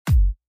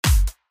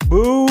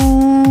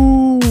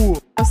Boo!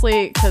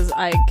 Mostly because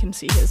I can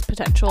see his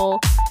potential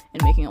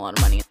in making a lot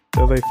of money.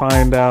 Till they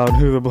find out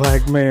who the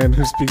black man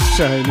who speaks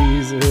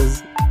Chinese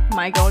is.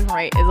 My going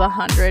rate is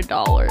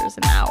 $100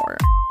 an hour.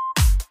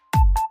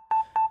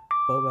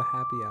 Boba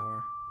happy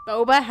hour.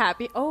 Boba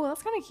happy. Oh,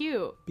 that's kind of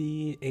cute.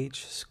 BH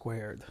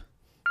squared.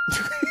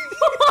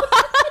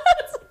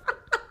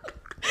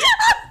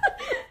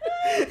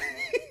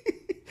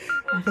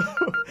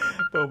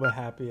 Boba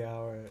happy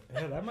hour.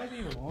 Yeah, that might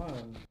be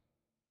one.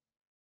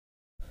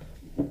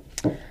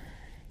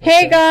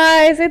 Hey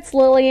guys, it's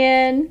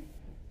Lillian.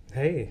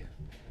 Hey,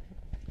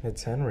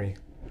 it's Henry.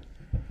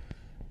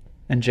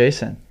 And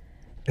Jason.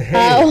 Hey,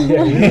 Oh.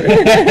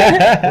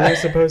 yeah, we were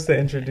supposed to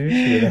introduce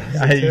you.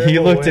 He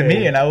looked at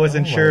me and I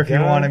wasn't sure if he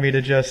wanted me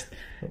to just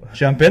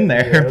jump in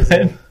there.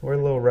 Yeah, we're a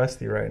little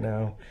rusty right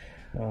now.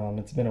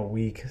 It's been a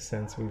week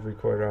since we've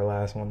recorded our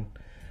last one.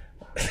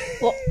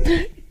 Well,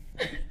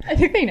 I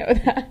think they know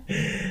that.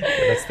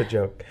 Yeah, that's the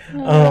joke.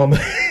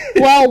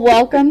 Well,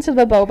 welcome to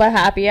the Boba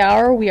Happy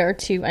Hour. We are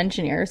two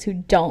engineers who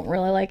don't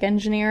really like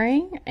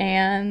engineering,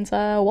 and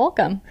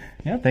welcome.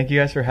 Yeah, thank you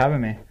guys for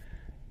having me.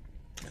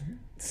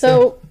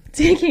 So,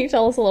 can you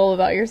tell us a little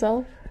about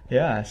yourself?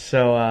 Yeah,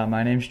 so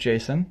my name's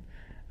Jason.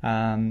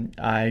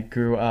 I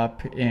grew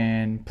up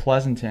in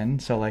Pleasanton,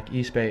 so like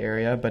East Bay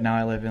area, but now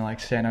I live in like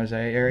San Jose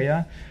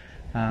area.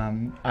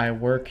 I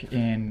work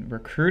in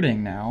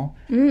recruiting now.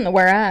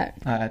 Where at?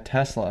 At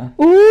Tesla.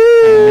 Ooh.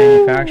 On the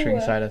manufacturing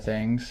side of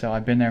things. So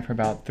I've been there for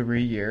about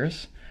 3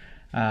 years.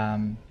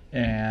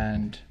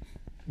 And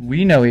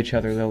we know each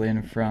other,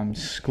 Lillian, from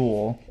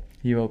school,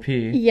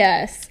 UOP.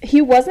 Yes.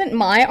 He wasn't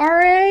my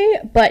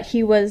RA, but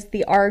he was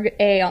the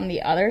RA on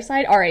the other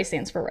side. RA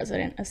stands for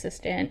resident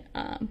assistant.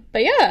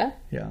 But yeah.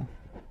 Yeah.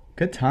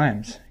 Good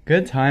times.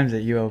 Good times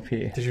at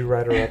UOP. Did you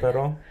write her up at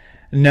all?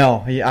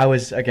 No, I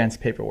was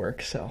against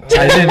paperwork, so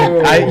I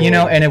didn't.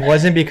 And it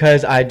wasn't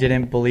because I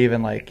didn't believe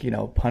in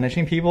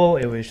punishing people.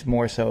 It was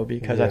more so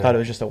because I thought it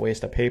was just a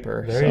waste of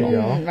paper. There you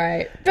go.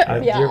 Right.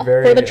 You're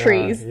very, for the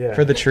trees.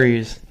 For the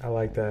trees. I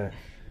like that.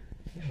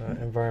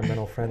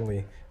 Environmental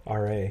friendly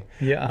RA.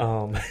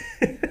 Yeah.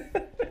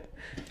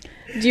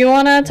 Do you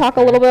want to talk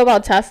a little bit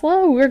about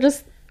Tesla? We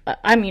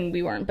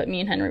weren't, but me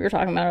and Henry were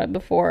talking about it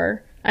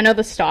before. I know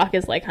the stock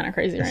is like kind of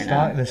crazy right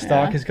now. The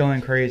stock is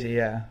going crazy.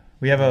 Yeah.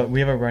 We have a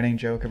running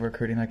joke of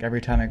recruiting. Like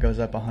every time it goes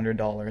up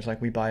 $100,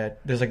 like we buy it.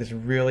 There's like this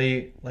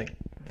really like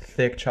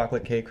thick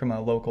chocolate cake from a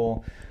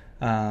local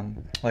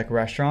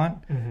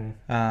restaurant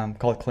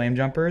called Claim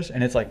Jumpers,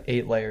 and it's like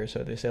 8 layers.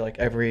 So they say like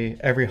every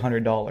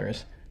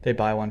 $100 they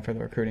buy one for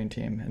the recruiting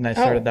team, and I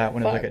started that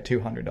when it was like at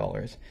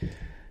 $200.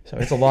 So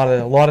it's a lot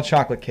of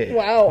chocolate cake.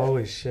 Wow.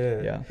 Holy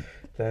shit. Yeah.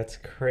 That's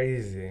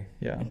crazy.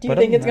 Yeah. Do you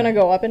think it's going to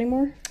go up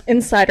anymore?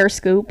 Insider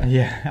scoop.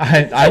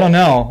 Yeah. I don't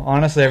know.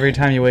 Honestly, every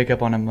time you wake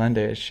up on a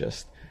Monday,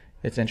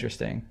 it's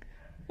interesting.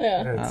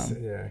 Yeah.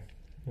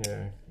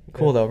 Yeah.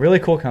 Cool though. Really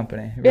cool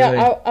company. Really.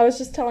 Yeah. I was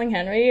just telling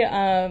Henry,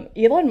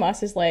 Elon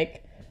Musk is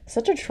like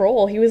such a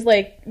troll. He was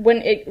like,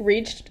 when it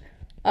reached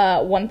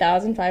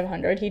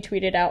 1,500, he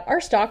tweeted out, "Our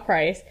stock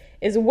price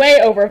is way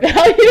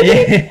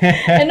overvalued,"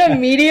 and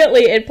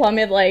immediately it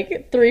plummeted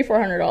like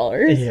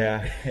 $300-400.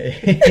 Yeah.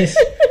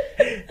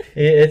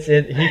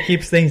 He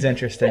keeps things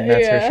interesting,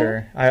 that's for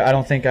sure. I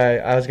don't think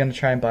I was going to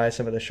try and buy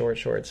some of the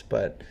shorts,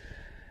 but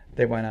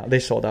they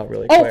sold out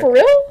really quick. Oh, for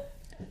real?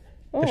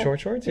 The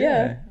shorts?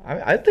 Yeah.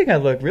 I think I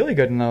look really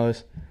good in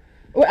those.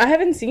 Well, I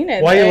haven't seen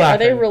it. Why are you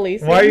laughing? Are they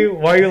releasing? Why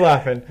are you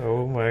laughing?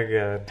 Oh my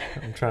god.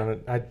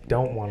 I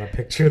don't want to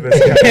picture this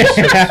guy in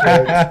short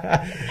shorts.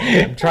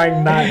 I'm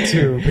trying not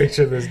to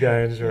picture this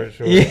guy in short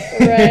shorts.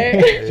 Yeah.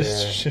 Right.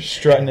 Just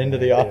strutting into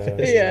the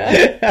office.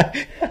 Yeah.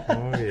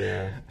 Oh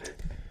yeah.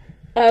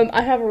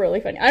 I have a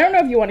really funny. I don't know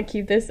if you want to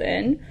keep this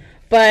in,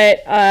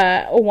 but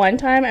one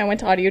time I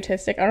went to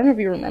Audiotistic. I don't know if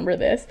you remember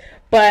this,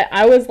 but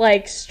I was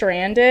like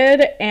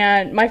stranded,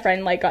 and my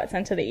friend like got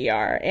sent to the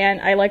ER, and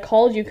I like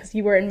called you because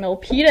you were in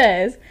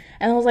Milpitas,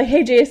 and I was like,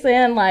 "Hey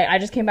Jason, like I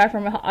just came back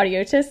from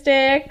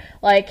Audiotistic.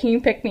 Like, can you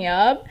pick me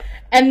up?"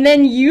 And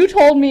then you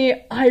told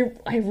me I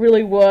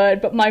really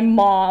would, but my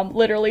mom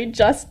literally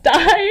just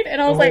died,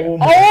 and I was like, "Oh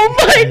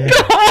my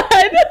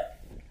god."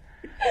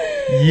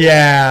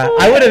 Yeah,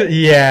 I would have.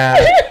 Yeah,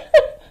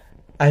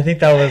 I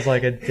think that was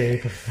like a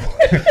day before.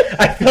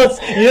 I felt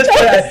you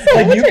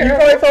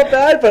probably felt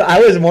bad, but I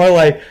was more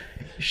like,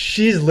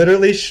 she's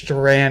literally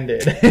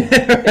stranded.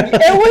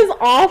 It was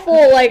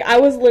awful. Like I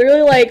was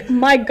literally like,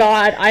 my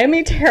God, I am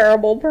a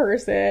terrible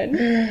person.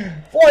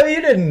 Well,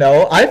 you didn't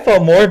know. I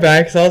felt more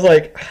bad because I was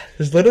like,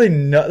 there's literally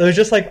no. It was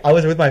just like I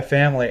was with my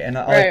family, and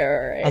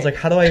I was like,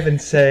 how do I even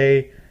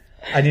say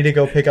I need to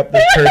go pick up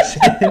this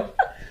person?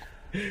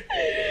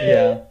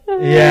 Yeah.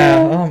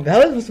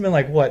 That must have been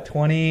like what,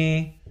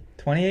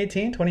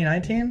 2018,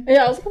 2019?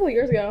 Yeah, it was a couple of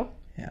years ago.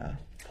 Yeah.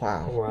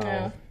 Wow.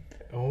 Yeah.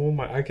 Oh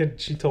my!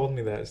 She told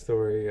me that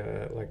story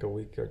like a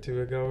week or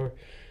two ago,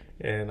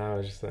 And I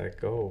was just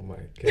like, oh my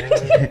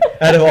God.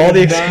 Out of all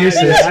the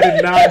excuses. I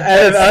did not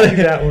see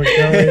that one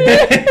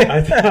coming.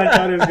 I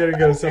thought it was going to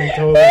go some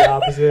totally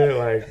opposite.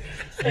 Like,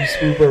 you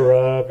swoop her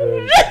up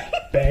and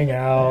bang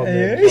out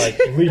and like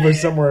leave her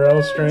somewhere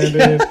else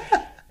stranded.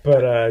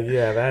 But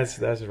yeah, that's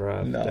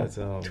rough. No, that's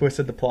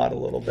twisted the plot a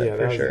little bit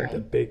for sure. A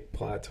big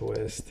plot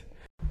twist.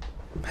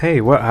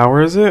 Hey, what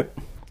hour is it?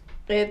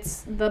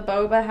 It's the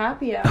boba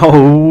happy hour.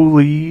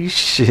 Holy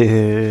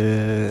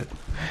shit.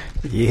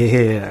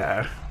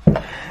 Yeah.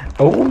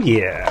 Oh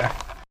yeah.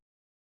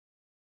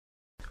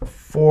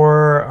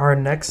 For our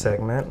next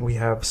segment, we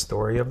have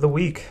Story of the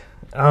Week.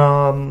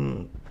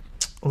 Lillian,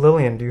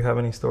 do you have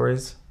any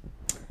stories?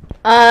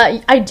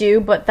 I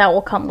do, but that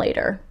will come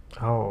later.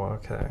 Oh,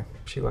 okay.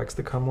 She likes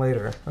to come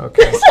later.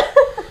 Okay.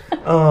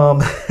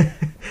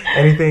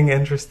 Anything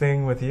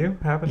interesting with you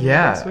happened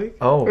this week?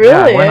 Oh,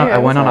 really? Yeah. I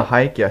went on a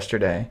hike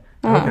yesterday.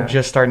 Okay.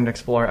 Just starting to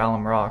explore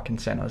Alum Rock in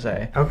San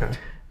Jose. Okay.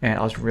 And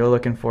I was really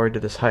looking forward to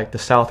this hike, the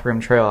South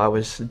Rim Trail. I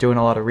was doing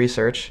a lot of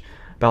research,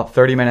 about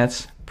 30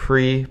 minutes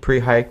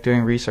pre-hike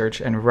doing research,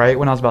 and right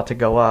when I was about to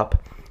go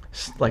up,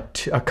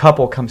 like a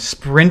couple comes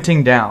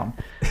sprinting down,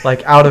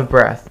 like out of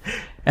breath.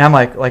 And I'm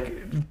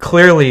like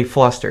clearly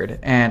flustered.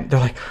 And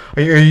they're like,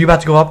 are you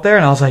about to go up there?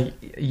 And I was like,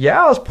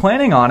 yeah, I was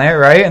planning on it,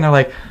 right? And they're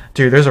like,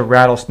 dude, there's a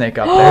rattlesnake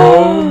up there.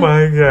 Oh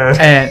my God.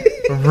 And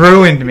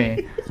ruined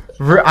me.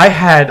 I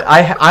had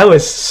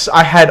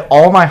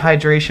all my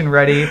hydration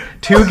ready,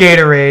 2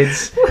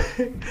 Gatorades,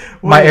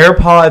 my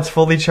AirPods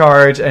fully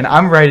charged, and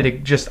I'm ready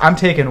to I'm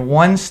taking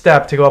one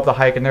step to go up the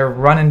hike, and they're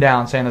running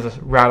down saying there's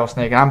a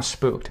rattlesnake, and I'm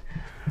spooked.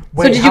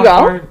 Wait, so did you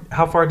go?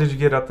 How far did you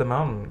get up the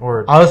mountain?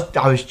 Or I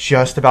was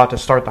just about to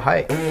start the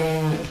hike.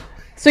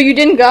 So you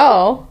didn't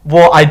go?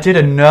 Well, I did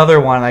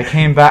another one. I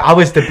came back.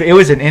 It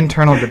was an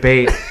internal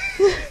debate.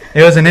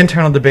 It was an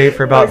internal debate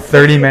for about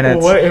 30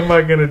 minutes. What am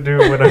I gonna do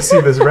when I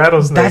see this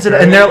rattlesnake? That's it.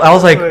 And I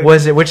was like,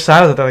 which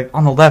side was it? They're like,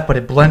 on the left, but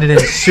it blended in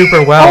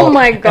super well. Oh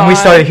my God. And we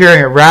started hearing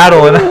it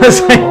rattle, and I was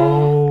like,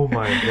 oh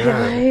my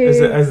God.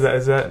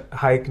 Is that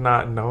hike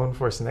not known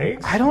for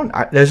snakes?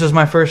 This was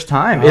my first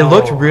time. It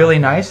looked really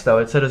nice, though.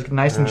 It said it was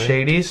nice and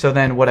shady. So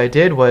then what I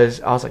did was,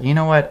 I was like, you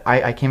know what?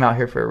 I came out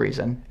here for a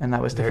reason, and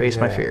that was to face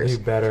my fears. You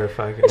better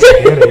fucking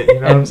get it.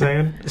 You know what I'm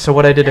saying? So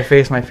what I did to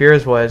face my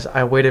fears was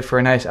I waited for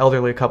a nice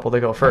elderly couple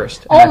to go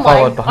first, and I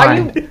followed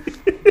behind.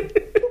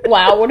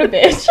 Wow, what a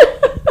bitch.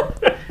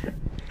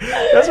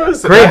 That's what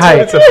it's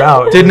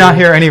about. Did not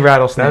hear any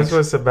rattlesnakes. That's what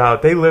it's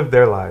about. They live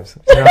their lives.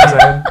 You know what I'm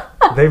saying?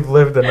 They've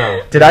lived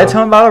enough. Did I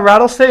tell them about a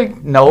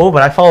rattlesnake? No,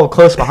 but I followed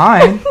close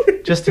behind,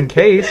 just in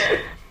case.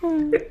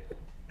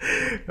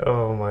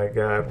 Oh my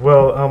God.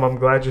 Well, I'm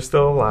glad you're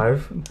still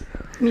alive.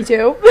 Me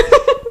too.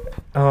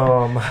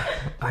 I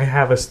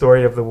have a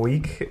story of the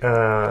week.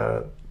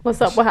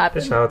 What's up? What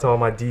happened? Shout out to all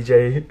my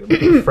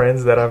DJ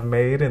friends that I've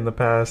made in the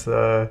past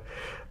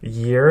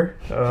year.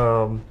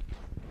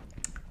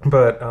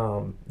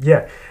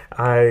 Yeah,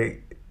 I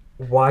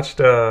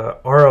watched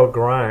R.L.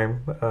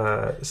 Grime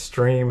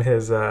stream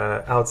his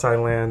Outside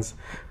Lands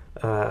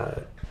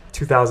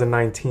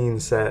 2019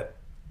 set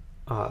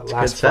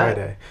last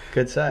Friday.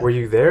 Good set. Were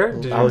you there?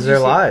 I was there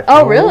live.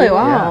 Oh, really?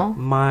 Wow. Yeah.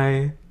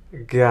 My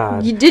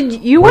God.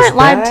 You went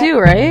live too,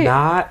 right?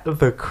 Not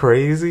the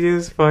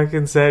craziest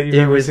fucking set you've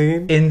ever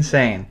seen?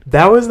 Insane.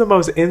 That was the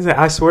most insane.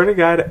 I swear to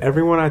God,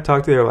 everyone I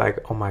talked to, they were like,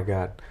 oh my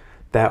God,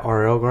 that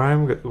R.L.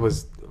 Grime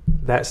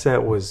that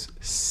set was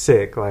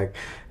sick. Like,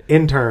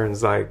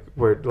 interns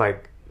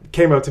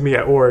came up to me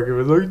at work and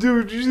was like,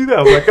 dude, did you see that?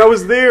 I was like, I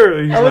was there.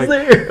 And I was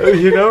there.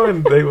 You know,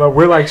 and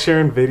we're like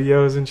sharing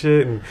videos and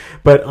shit.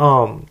 But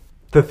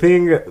the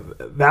thing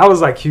that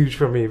was like huge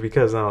for me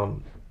because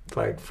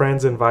like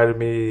friends invited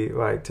me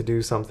like to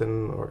do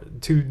something or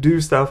to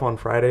do stuff on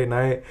Friday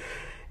night,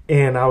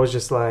 and I was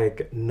just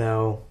like,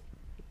 no,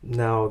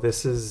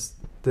 this is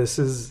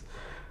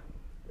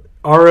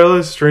RL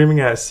is streaming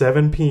at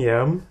 7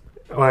 p.m.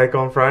 like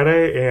on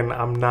Friday, and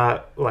I'm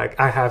not like,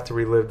 I have to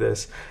relive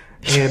this.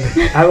 And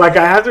I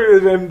have to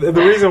relive it. And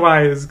the reason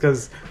why is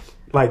because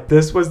like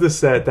this was the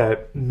set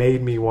that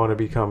made me want to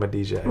become a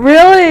DJ.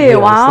 Really? Yeah,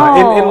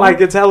 wow. And like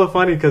it's hella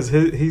funny because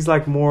he's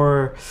like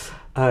more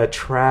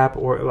trap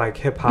or like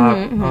hip hop.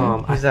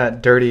 Mm-hmm. He's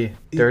that dirty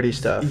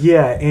stuff.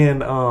 Yeah, and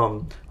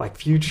like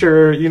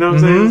Future, you know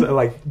what I'm saying?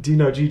 Like, do you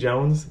know G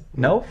Jones?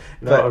 No.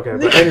 Okay.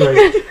 But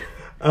anyway,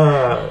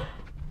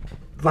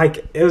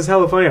 like it was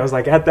hella funny. I was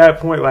like at that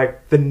point,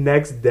 like the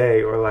next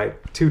day or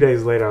like 2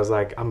 days later, I was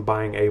like, I'm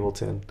buying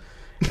Ableton.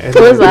 And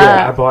what is that?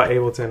 Yeah, I bought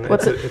Ableton.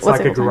 It's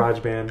like Ableton? a garage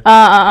band.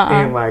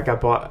 And like I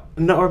bought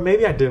or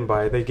maybe I didn't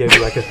buy it. They gave me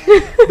like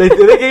they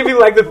gave me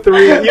like the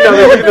 3, you know,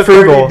 they gave me the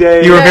frugal. 30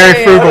 days. You were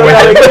very frugal with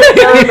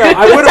it. No,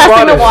 I would have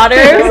bought it.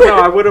 Waters. No,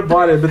 I would have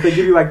bought it, but they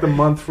give you like the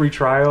month free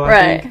trial,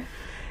 I think.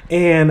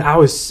 And I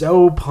was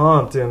so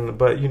pumped,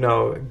 but you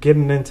know,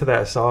 getting into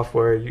that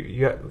software,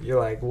 you're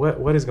like,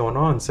 what is going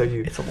on? So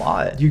it's a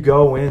lot. You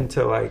go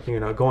into like, you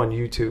know, go on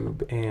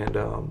YouTube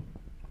and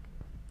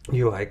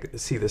you like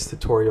see this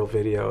tutorial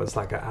video. It's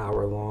like an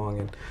hour long,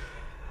 and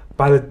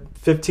by the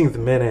 15th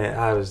minute,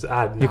 I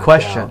You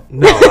questioned?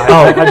 No,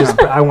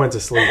 I went to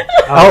sleep.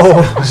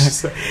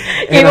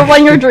 Gave up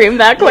on your dream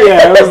that quick.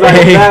 Yeah, it was like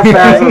that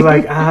fast. I was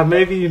like,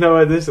 maybe you know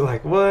what this is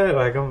like. What?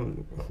 Like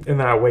and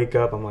then I wake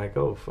up. I'm like,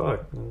 oh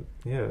fuck,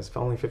 yeah, it's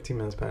only 15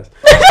 minutes past.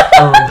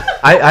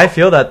 I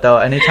feel that though.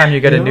 Anytime you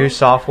get a new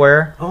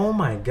software, oh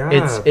my god,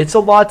 it's a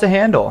lot to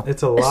handle.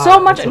 It's a lot. So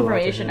much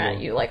information at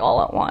you, like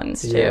all at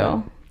once too.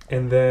 Yeah.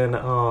 And then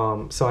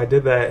so I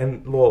did that,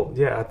 and well,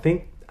 yeah,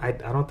 I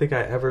don't think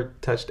I ever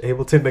touched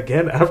Ableton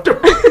again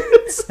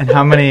afterwards. And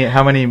how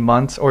many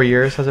months or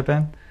years has it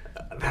been?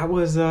 That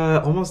was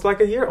almost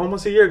a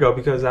year ago,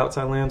 because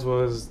Outside Lands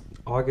was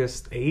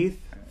August 8th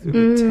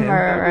through the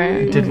 10th.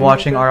 Right. Did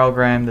watching R.L.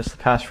 Graham this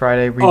past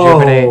Friday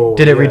rejuvenate?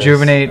 Did it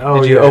rejuvenate?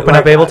 Oh, did you open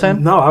up Ableton?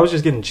 No, I was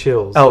just getting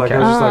chills. Oh, like, okay. I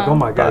was just like, oh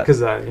my god,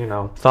 because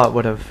thought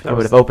would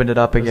have opened it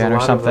up again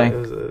or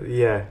something.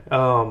 Yeah.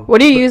 What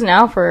do you use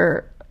now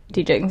for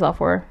DJing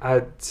software?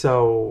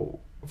 So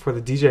for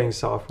the DJing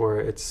software,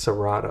 it's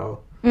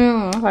Serato.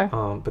 Okay.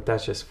 But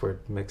that's just for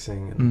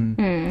mixing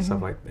and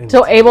stuff like that.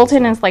 So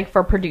Ableton is like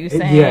for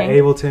producing. Yeah,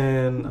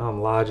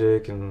 Ableton,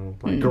 Logic,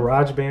 and like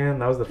GarageBand.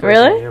 That was the first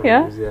really? thing I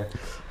ever used. Yeah.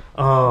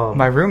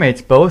 My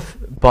roommates both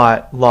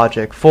bought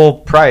Logic, full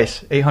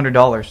price,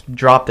 $800.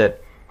 Dropped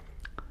it,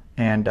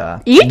 and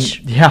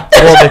each? Yeah.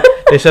 Well,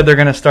 they said they're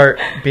gonna start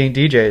being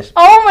DJs.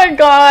 Oh my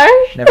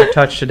gosh! Never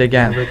touched it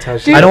again. Never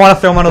touched I don't want to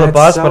throw them under the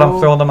bus, so... but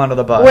I'm throwing them under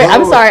the bus. Wait,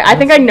 I'm sorry. I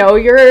think I know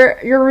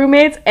your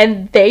roommates,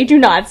 and they do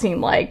not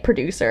seem like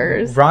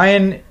producers.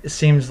 Ryan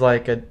seems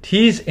like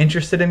he's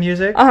interested in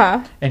music,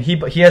 and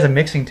he has a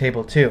mixing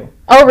table too.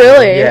 Oh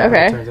really? Yeah.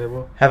 Okay.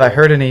 Turntable. Have I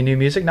heard any new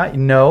music?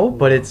 No,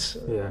 but it's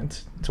a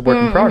work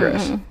in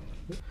progress.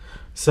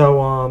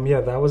 So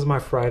yeah, that was my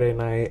Friday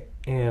night,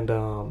 and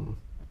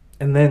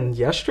then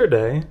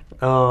yesterday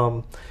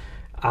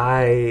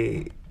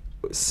I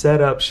set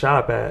up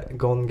shop at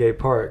Golden Gate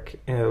Park,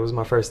 and it was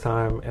my first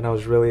time, and I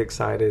was really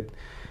excited,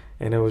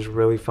 and it was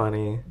really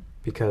funny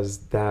because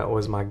that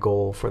was my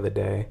goal for the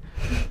day.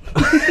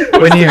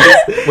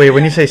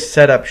 When you say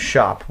set up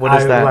shop, what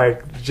is that?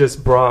 I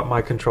just brought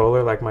my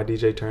controller, like my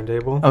DJ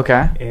turntable,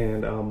 okay,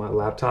 and my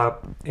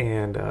laptop,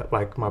 and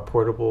like my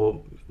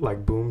portable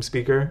like boom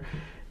speaker,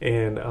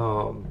 and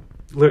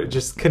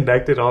just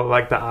connected all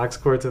like the aux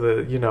cord to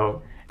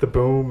the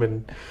boom,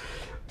 and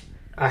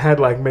I had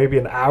like maybe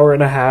an hour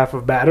and a half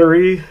of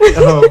battery,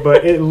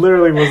 but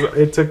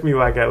it took me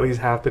like at least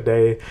half the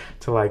day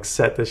to like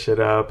set this shit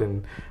up,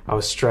 and I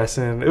was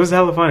stressing. It was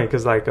hella funny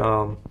because like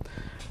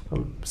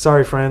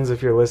sorry friends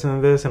if you're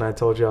listening to this and I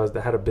told you I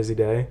had a busy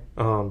day,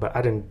 but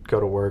I didn't go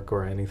to work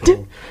or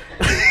anything.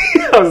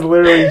 I was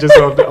literally just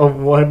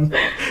on one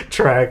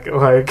track,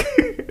 like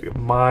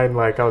mine.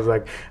 Like I was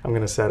like, I'm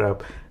gonna set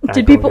up.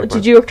 Did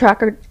you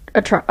attract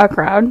a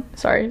crowd?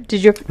 Sorry,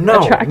 did you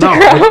attract a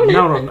crowd?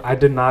 No, I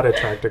did not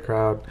attract a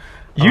crowd.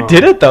 You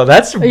did it though.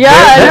 That's that's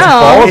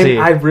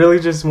ballsy. I really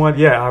just went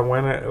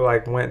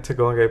to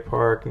Golden Gate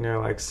Park near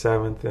like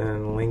 7th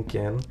and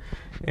Lincoln,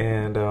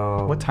 and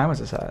what time was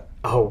this at?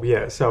 Oh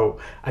yeah, so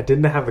I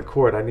didn't have the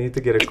cord. I needed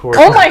to get a cord.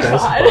 Oh my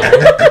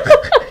god.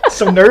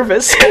 So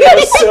nervous. I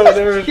was so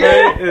nervous.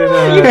 Right?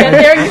 And, you get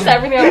there, you just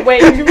everything out.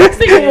 Wait, you're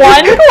mixing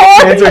one cord?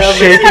 Hands are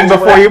shaking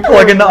before you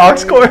plug in the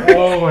aux cord.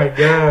 Oh my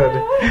god.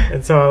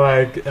 And so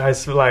I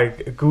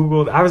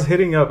Googled. I was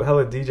hitting up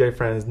hella DJ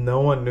friends.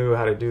 No one knew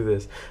how to do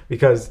this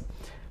because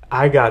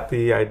I got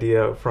the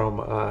idea from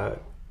a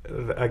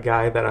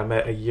guy that I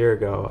met a year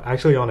ago,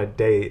 actually on a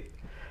date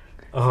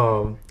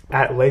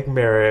at Lake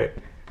Merritt.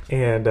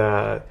 And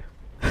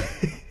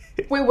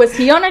wait, was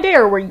he on a date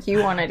or were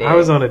you on a date? I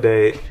was on a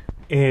date.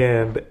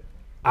 And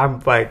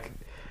I'm like,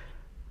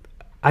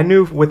 I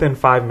knew within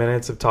 5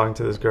 minutes of talking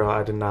to this girl,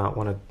 I did not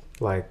want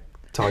to like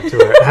talk to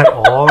her at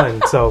all.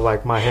 And so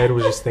like my head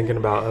was just thinking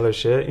about other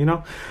shit,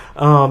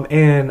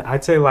 and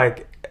I'd say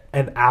like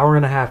an hour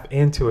and a half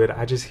into it,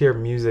 I just hear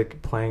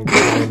music playing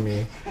behind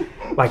me,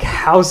 like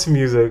house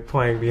music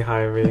playing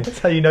behind me. That's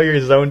how you know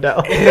you're zoned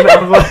out. And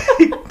I'm like,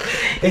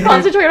 you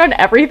concentrate on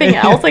everything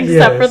else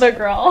except for the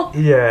girl.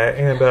 Yeah,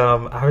 and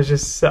I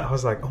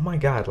was like, oh my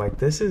god, like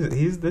this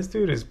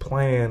dude is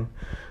playing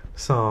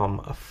some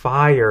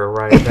fire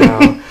right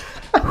now.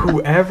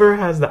 Whoever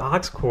has the aux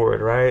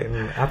cord, right?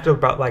 And after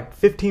about like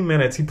 15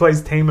 minutes, he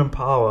plays Tame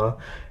Impala.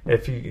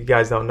 If you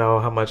guys don't know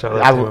how much I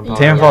like Tame Impala.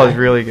 Tame Impala is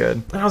really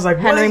good. And I was like,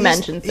 Henry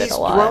mentions it a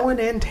lot. He's throwing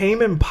in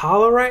Tame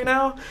Impala right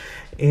now,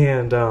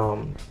 and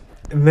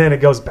then it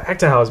goes back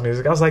to house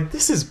music. I was like,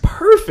 this is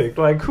perfect.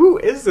 Like, who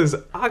is this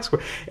aux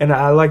cord? And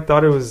I like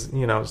thought it was,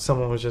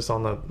 someone was just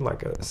on the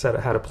like a set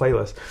had a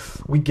playlist.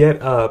 We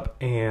get up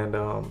and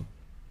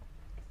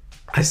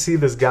I see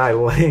this guy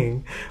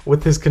laying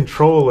with his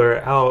controller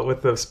out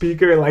with the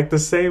speaker, like the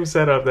same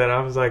setup that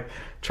I was like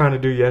trying to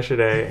do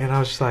yesterday. And I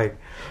was just like,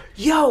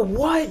 yo,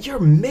 what? You're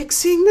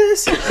mixing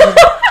this?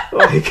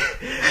 Like,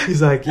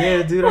 he's like,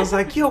 yeah, dude. I was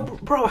like, yo,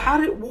 bro,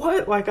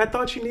 what? Like, I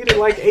thought you needed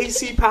like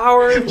AC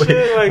power and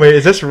shit. Like, wait,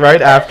 is this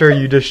right after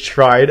you just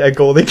tried a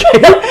golden cake?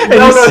 And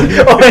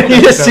and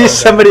you just see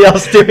somebody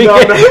else doing it?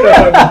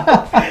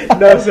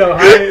 No.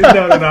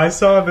 I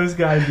saw this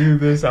guy do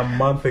this a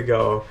month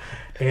ago,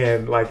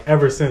 and like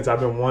ever since I've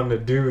been wanting to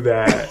do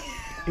that.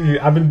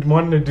 I've been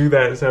wanting to do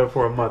that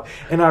for a month,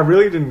 and I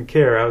really didn't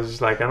care. I was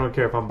just like, I don't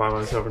care if I'm by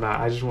myself or not.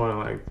 I just want to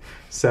like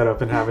set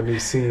up and have a new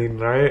scene,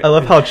 right? I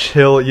love how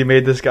chill you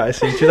made this guy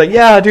seem. She's like,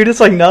 yeah, dude, it's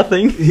like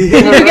nothing.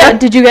 Yeah.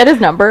 Did you get his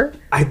number?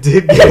 I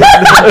did get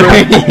his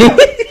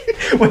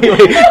number.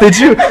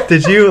 Wait,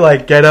 did you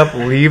like get up,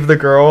 leave the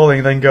girl,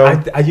 and then go?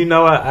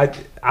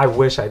 I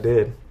wish I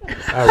did.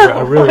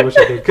 I really wish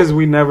I did, because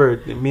me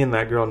and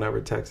that girl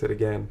never texted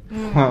again.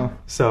 Huh.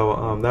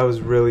 So that was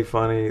really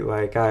funny.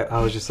 Like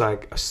I was just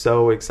like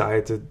so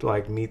excited to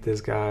like meet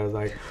this guy. I was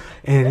like,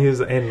 and we were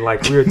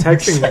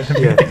texting.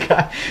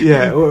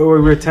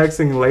 we were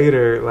texting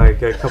later,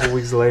 like a couple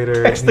weeks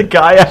later. Text the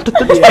guy after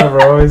the yeah,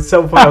 bro. It's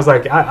so fun. I was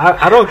like,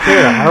 I don't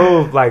care. I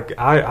will like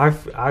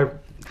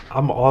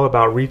I'm all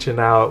about reaching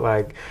out.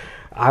 Like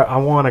I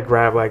want to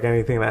grab like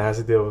anything that has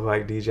to deal with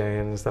like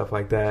DJing and stuff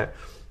like that.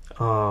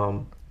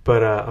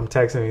 But I'm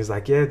texting him. He's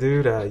like, yeah,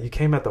 dude, you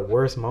came at the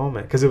worst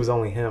moment, because it was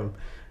only him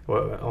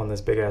on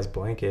this big ass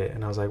blanket.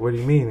 And I was like, what do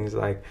you mean? He's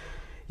like,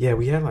 yeah,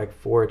 we had like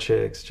 4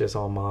 chicks just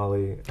on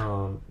Molly.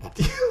 Like,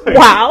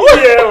 wow.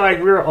 Yeah, like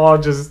we were all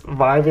just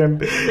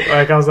vibing.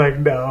 Like I was like,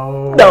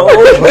 no.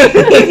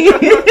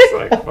 It's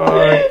like,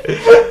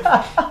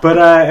 fuck. But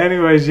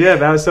anyways, yeah,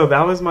 that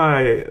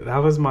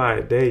was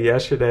my day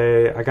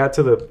yesterday. I got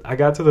to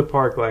the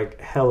park like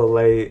hella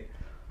late,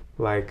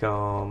 like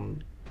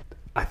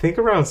I think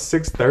around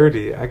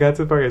 6:30. I got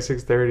to the park at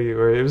 6:30,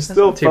 where it was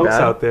still folks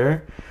out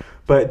there,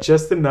 but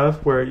just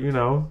enough where,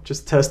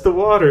 just test the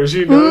waters,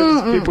 just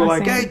people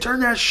like, hey,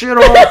 turn that shit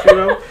off,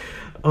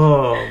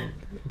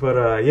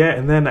 But yeah,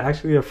 and then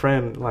actually a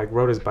friend like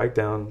rode his bike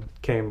down,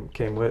 came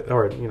with,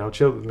 or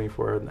chilled with me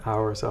for an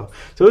hour or so.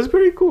 So it was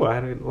pretty cool. I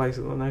had a nice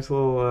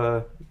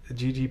little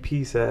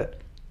GGP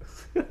set.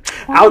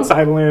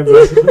 Outside lands.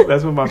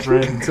 That's what my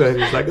friend said.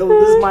 He's like, oh,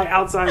 this is my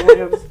outside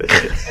lands.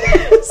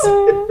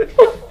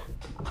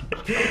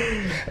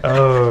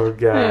 Oh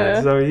god.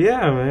 Yeah. So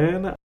yeah,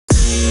 man.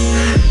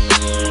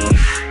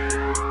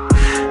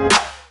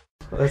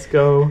 Let's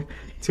go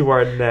to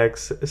our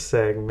next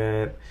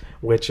segment,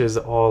 which is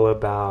all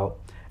about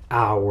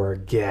our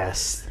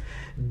guest,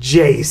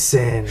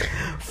 Jason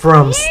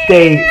from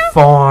State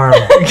Farm.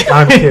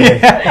 I'm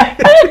kidding.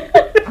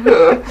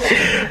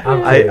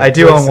 I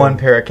do own one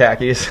pair of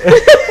khakis.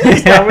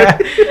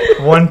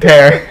 One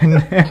pair.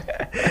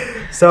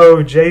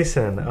 So,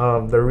 Jason,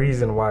 the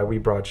reason why we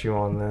brought you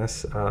on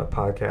this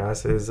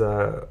podcast is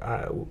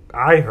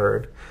I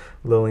heard,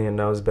 Lillian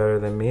knows better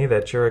than me,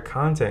 that you're a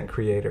content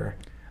creator.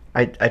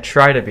 I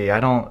try to be.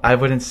 I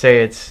wouldn't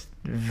say it's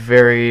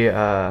very,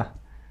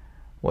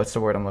 what's the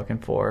word I'm looking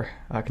for?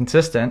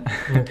 Consistent.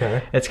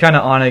 Okay. It's kind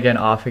of on again,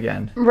 off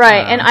again.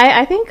 Right. And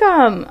I think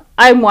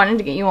I wanted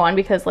to get you on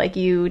because like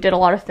you did a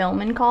lot of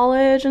film in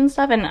college and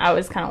stuff, and I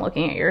was kind of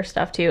looking at your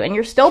stuff too, and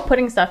you're still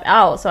putting stuff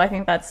out, so I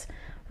think that's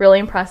really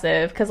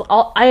impressive, because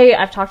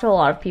I've talked to a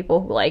lot of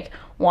people who like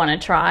want to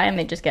try and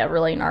they just get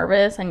really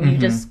nervous, and you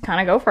just kind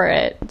of go for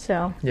it.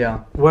 So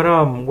yeah. What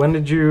how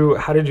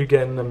did you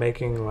get into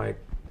making like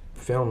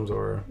films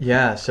or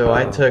so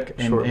I took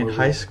in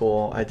high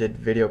school I did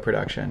video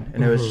production,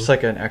 and it was just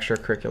like an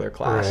extracurricular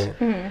class,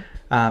 right.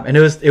 And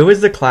it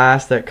was the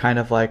class that kind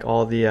of like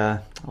all the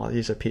I'll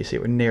use a PC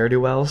with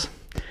ne'er-do-wells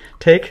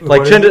take,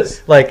 like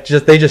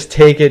they just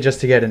take it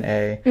just to get an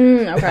A.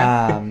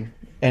 Okay.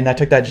 And I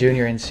took that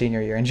junior and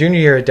senior year. And junior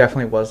year, it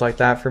definitely was like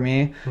that for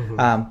me.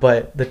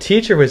 But the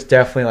teacher was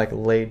definitely like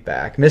laid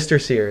back.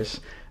 Mr. Sears,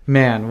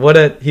 man,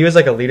 he was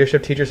like a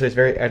leadership teacher, so he's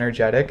very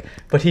energetic.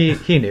 But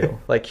he knew,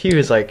 like he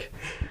was like,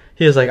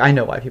 I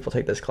know why people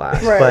take this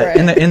class. But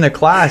in the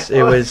class,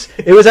 it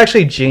was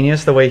actually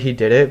genius the way he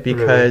did it,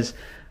 because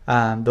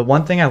the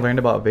one thing I learned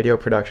about video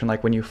production,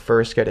 like when you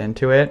first get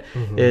into it,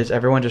 is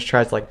everyone just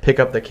tries to like pick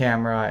up the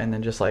camera and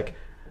then just like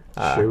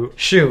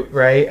shoot,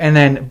 right? And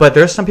then, but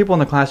there's some people in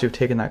the class who've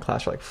taken that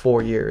class for like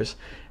 4 years,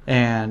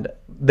 and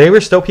they were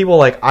still people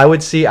like I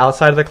would see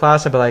outside of the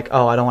class. I'd be like,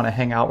 oh, I don't want to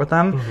hang out with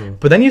them.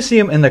 But then you see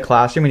them in the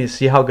classroom and you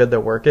see how good their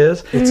work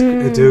is. It's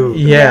dude.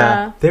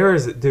 Yeah.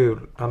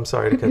 Dude, I'm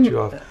sorry to cut you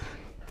off.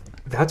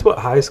 That's what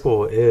high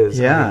school is.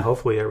 Yeah. I mean,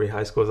 hopefully every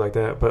high school is like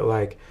that, but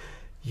like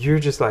you're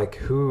just like,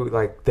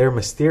 they're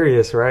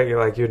mysterious, right? You're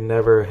like, you'd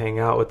never hang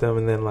out with them,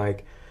 and then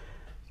like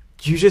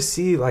you just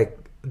see like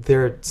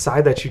their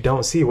side that you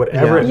don't see,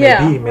 whatever it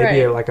may be.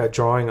 Maybe like a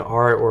drawing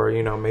art, or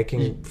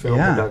making film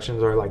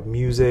productions, or like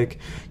music.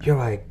 You're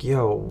like,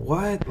 yo,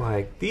 what?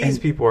 Like, these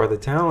people are the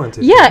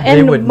talented people.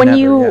 And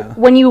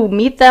when you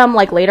meet them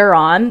like later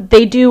on,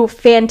 they do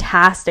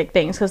fantastic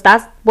things, because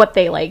that's what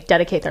they like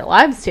dedicate their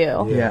lives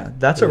to.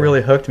 That's what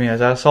really hooked me,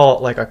 as I saw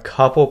like a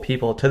couple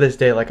people to this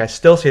day, like I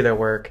still see their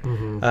work.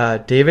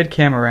 David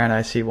Cameron,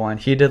 I see one,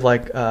 he did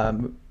like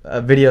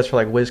videos for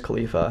like Wiz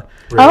Khalifa.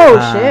 Shit.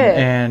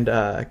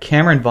 And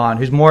Cameron Vaughn,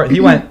 who's more, he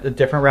went a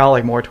different route,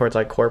 like more towards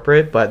like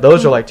corporate, but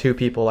those are like two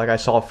people like I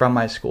saw from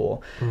my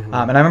school. And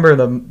I remember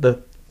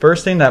the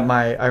first thing that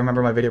I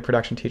remember my video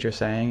production teacher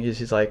saying is,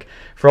 he's like,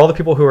 for all the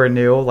people who are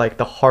new, like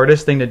the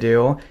hardest thing to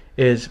do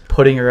is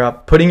putting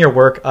your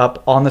work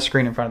up on the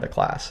screen in front of the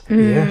class.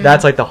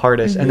 That's like the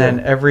hardest. And then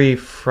every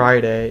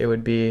Friday it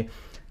would be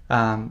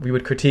we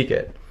would critique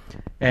it,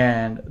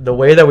 and the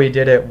way that we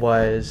did it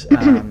was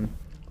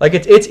like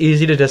it's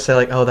easy to just say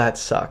like, oh, that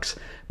sucks,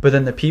 but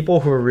then the people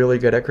who were really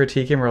good at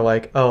critiquing were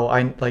like, oh,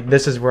 I like,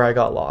 this is where I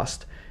got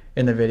lost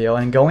in the video.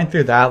 And going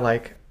through that,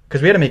 like,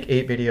 because we had to make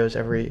 8 videos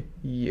every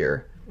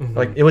year.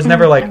 Like, it was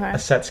never like a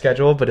set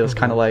schedule, but it was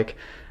kind of like,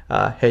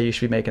 hey, you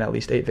should be making at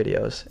least 8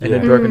 videos, and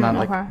then broken on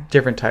like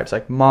different types,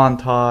 like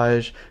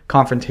montage,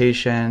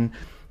 confrontation,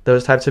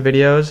 those types of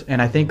videos.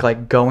 And I think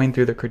like going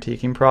through the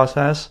critiquing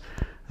process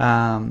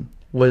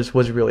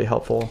was really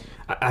helpful.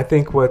 I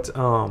think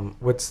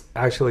what's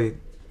actually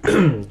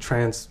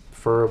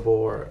transferable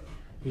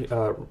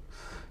or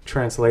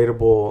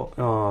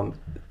translatable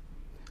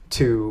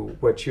to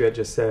what you had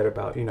just said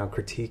about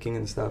critiquing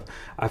and stuff,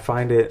 I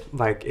find it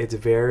like it's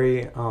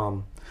very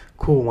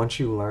cool once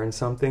you learn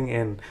something.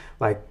 And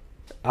like,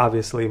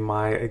 obviously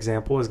my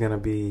example is going to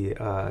be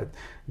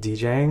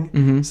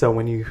DJing. So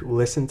when you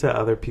listen to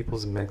other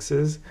people's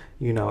mixes,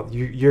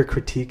 you're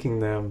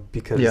critiquing them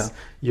because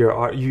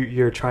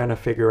you're trying to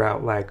figure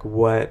out like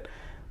what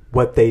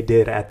they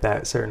did at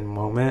that certain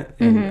moment.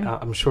 And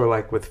I'm sure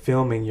like with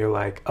filming, you're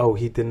like, oh,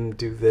 he didn't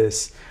do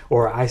this,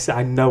 or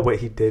I know what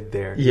he did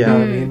there. You know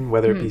what I mean?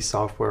 Whether it be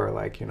software or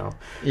like,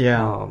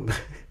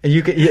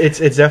 you could, it's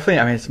definitely,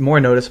 I mean, it's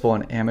more noticeable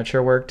in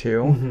amateur work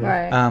too.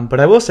 Right. But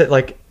I will say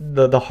like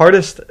the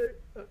hardest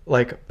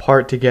like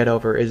part to get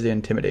over is the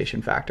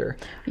intimidation factor.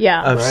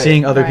 Of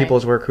seeing other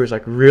people's work who's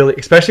like really,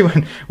 especially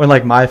when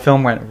like my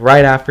film went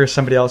right after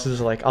somebody else's,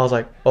 like I was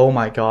like, oh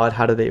my god,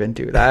 how did they even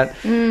do that?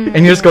 And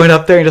you're just going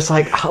up there and just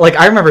like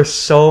I remember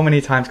so many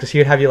times, because he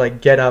would have you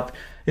like get up,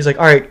 he's like,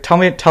 all right,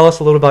 tell us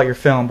a little about your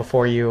film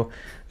before you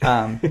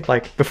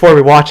like before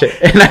we watch it.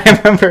 And I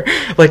remember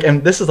like,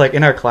 and this is like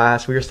in our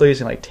class, we were still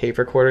using like tape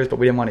recorders, but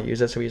we didn't want to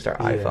use it, so we used our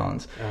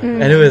iPhones.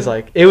 And it was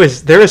like, there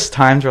was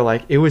times where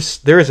like there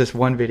was this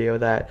one video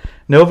that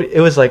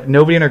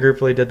nobody in our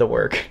group really did the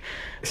work,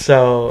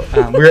 so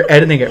we were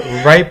editing it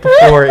right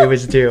before it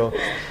was due.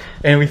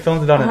 And we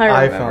filmed it on an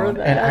iPhone.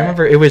 And I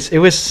remember it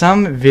was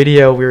some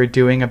video we were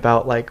doing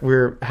about like, we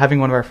were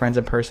having one of our friends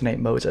impersonate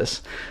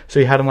Moses.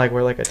 So we had him like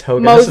wear like a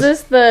toga.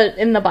 Moses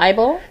in the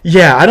Bible?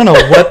 Yeah, I don't know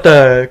what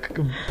the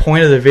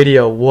point of the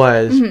video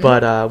was,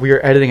 but we were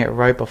editing it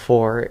right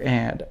before,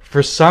 and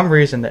for some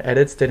reason the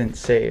edits didn't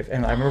save.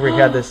 And I remember we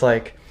had this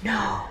like,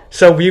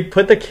 so we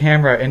put the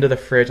camera into the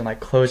fridge and like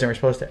closed it, and we're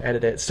supposed to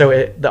edit it.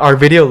 So our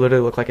video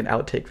literally looked like an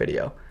outtake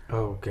video.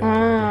 Oh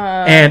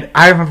god. And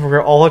I remember we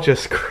were all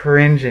just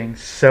cringing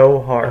so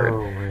hard.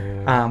 Oh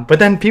man. But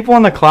then people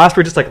in the class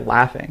were just like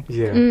laughing.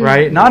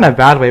 Right? Not in a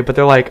bad way, but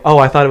they're like, oh,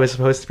 I thought it was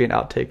supposed to be an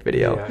outtake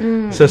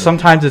video. So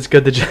sometimes it's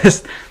good to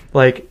just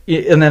like,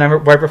 and then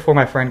right before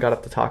my friend got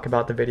up to talk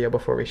about the video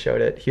before we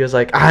showed it, he was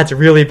like, it's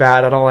really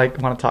bad, I don't like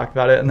want to talk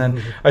about it. And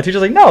then our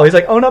teacher's like, no, he's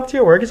like, own up to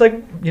your work. He's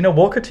like,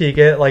 we'll critique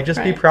it, like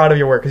just be proud of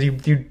your work,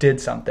 because you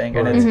did something,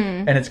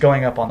 and it's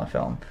going up on the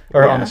film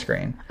or on the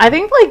screen. I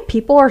think like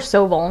people are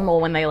so vulnerable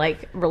when they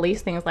like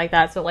release things like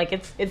that, so like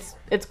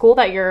it's cool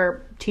that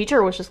your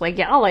teacher was just like,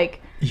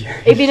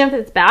 even if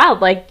it's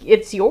bad, like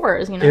it's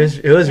yours,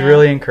 It was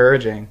really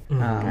encouraging,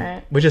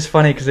 which is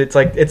funny because it's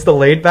like, it's the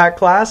laid back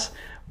class,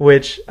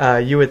 which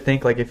you would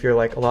think like if you're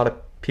like, a lot of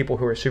people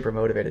who are super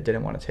motivated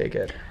didn't want to take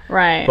it,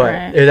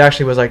 but it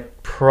actually was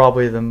like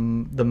probably the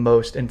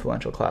most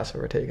influential class I've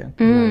ever taken.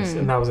 Nice.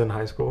 And that was in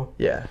high school?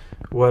 Yeah.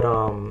 What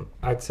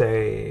I'd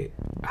say,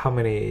 how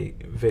many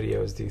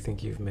videos do you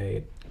think you've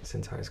made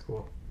since high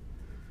school?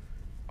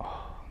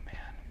 Oh man,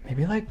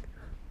 maybe like,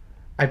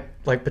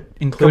 but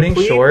including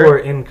complete short or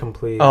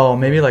incomplete? Oh,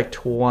 maybe like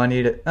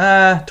 20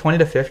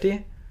 to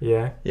 50.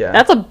 Yeah.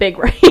 That's a big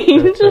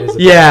range.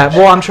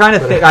 Well, I'm trying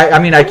to think. I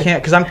mean, I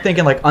can't, because I'm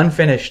thinking like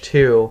unfinished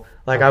too.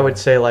 Like I would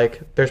say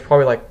like there's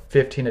probably like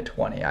 15 to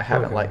 20 I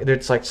haven't like,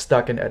 it's like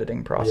stuck in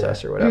editing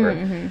process or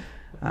whatever.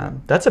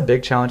 That's a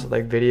big challenge with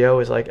like video,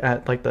 is like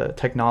at like the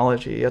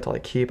technology, you have to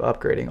like keep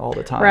upgrading all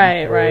the time.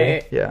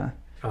 Right. Yeah.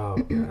 Oh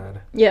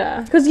god.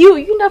 Yeah, because you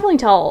can definitely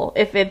tell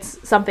if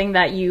it's something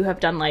that you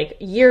have done like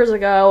years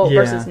ago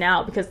versus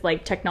now, because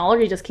like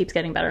technology just keeps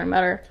getting better and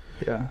better.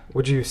 Yeah.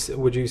 Would you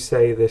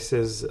say this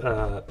is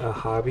a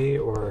hobby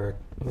or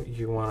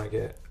you want to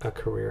get a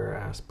career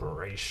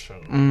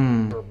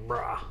aspiration?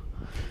 Bruh.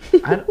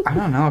 I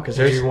don't know, because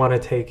Do there's... you want to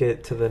take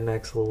it to the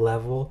next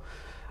level?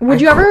 Would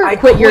you ever I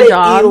quit your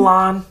job?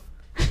 Elon.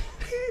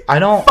 I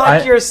don't...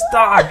 Fuck your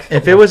stock.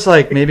 If it was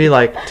like maybe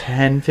like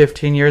 10,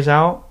 15 years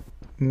out,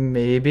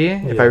 maybe.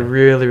 If I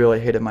really, really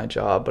hated my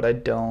job, but I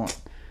don't.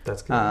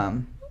 That's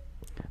good.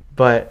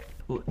 But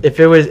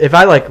if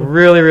I like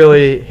really,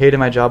 really hated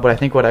my job, but I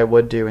think what I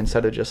would do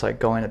instead of just like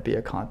going to be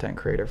a content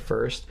creator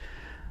first,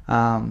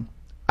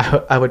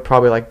 I would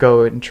probably like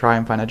go and try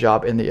and find a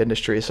job in the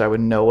industry so I would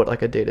know what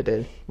like a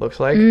day-to-day looks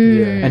like,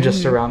 and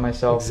just surround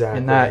myself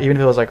in that, even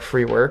if it was like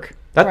free work.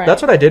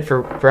 That's what I did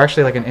for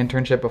actually like an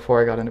internship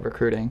before I got into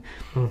recruiting.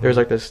 There was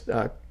like this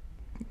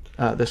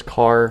this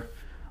car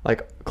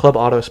like Club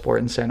Auto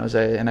Sport in San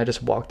Jose, and I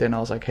just walked in. I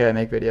was like, hey, I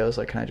make videos,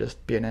 like, can I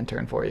just be an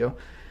intern for you?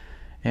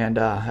 And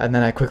then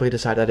I quickly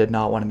decided I did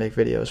not want to make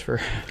videos for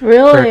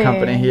a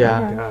company. Yeah.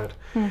 Oh my God.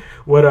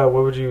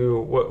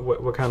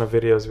 What kind of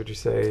videos would you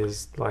say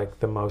is like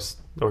the most,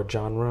 or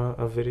genre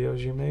of videos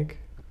you make?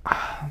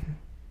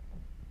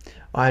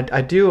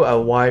 I do a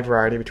wide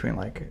variety between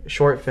like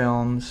short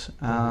films,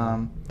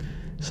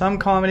 some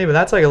comedy, but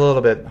that's like a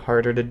little bit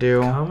harder to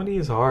do. Comedy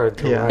is hard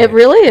to write. It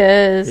really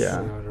is.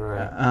 Yeah.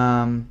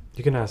 Right.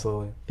 You can ask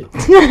Lily.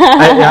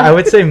 I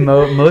would say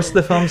most of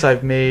the films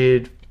I've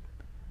made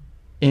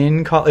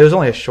in college, it was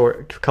only a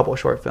couple of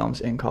short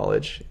films in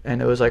college,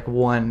 and it was like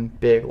one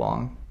big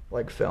long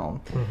like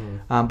film.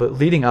 But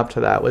leading up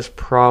to that was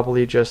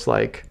probably just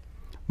like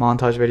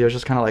montage videos,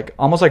 just kind of like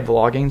almost like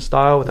vlogging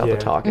style without the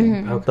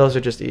talking. Okay. Those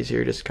are just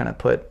easier, just kind of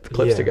put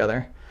clips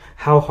together.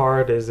 How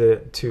hard is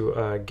it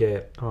to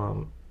get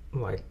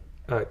like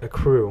a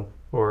crew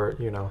or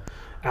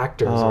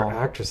actors or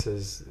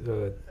actresses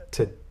to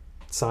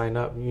sign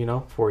up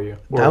for you?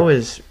 That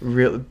was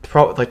really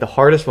probably like the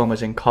hardest one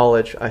was in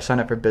college. I signed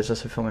up for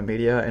business of film and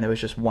media, and it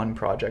was just one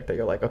project that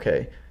you're like,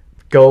 okay,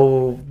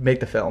 go make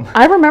the film.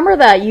 I remember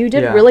that you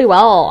did really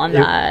well on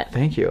that.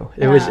 Thank you.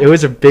 It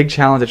was a big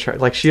challenge to try.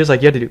 Like, she was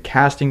like, you had to do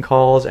casting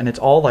calls, and it's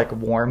all like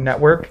warm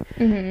network,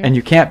 and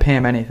you can't pay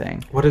them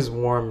anything. What is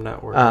warm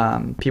network?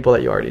 People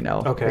that you already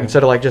know. Okay.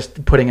 Instead of like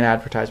just putting an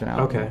advertisement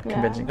out. Okay.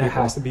 Convincing people. It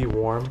has to be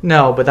warm.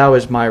 No, but that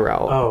was my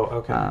route.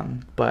 Oh, okay.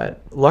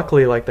 But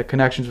luckily, like the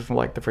connections with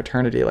like the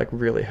fraternity like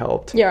really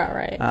helped. Yeah,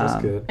 right.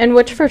 That's good. And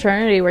which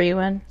fraternity were you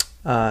in?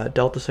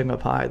 Delta Sigma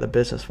Pi, the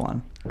business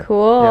one.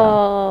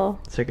 Cool.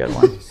 Yeah, it's a good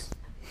one.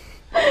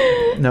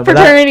 No,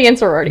 fraternity and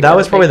sorority. That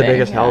was probably the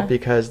biggest help,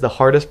 because the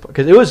hardest,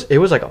 because it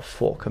was like a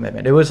full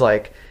commitment. It was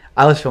like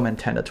I was filming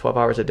 10 to 12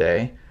 hours a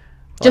day.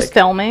 Just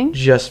filming?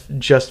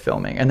 Just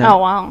filming. And then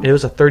it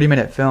was a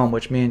 30-minute film,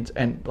 which means,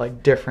 and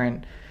like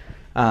different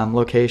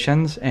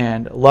locations.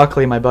 And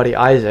luckily my buddy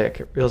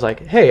Isaac was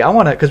like, hey, I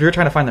want to, because we were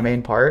trying to find the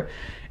main part.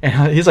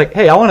 And he's like,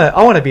 hey, I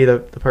want to be the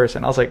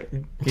person. I was like,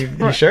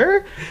 you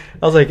sure?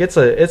 I was like, it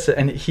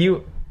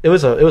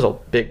was a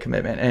big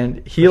commitment,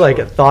 and he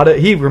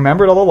he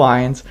remembered all the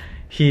lines.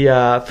 He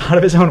thought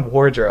of his own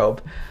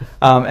wardrobe,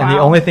 and the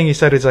only thing he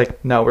said was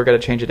like, no, we're gonna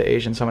change it to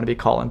Asian, so I'm gonna be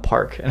Colin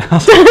Park. And I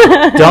was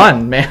like,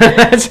 done, man.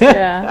 That's it.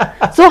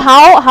 Yeah. So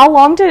how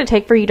long did it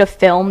take for you to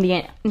film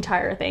the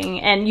entire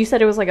thing? And you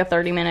said it was like a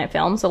 30-minute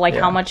film, so like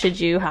how much did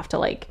you have to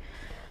like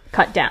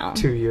cut down?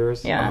 2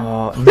 years. Yeah.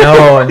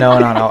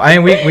 No. I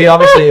mean, we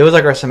obviously, it was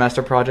like our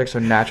semester project, so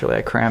naturally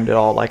I crammed it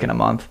all like in a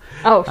month.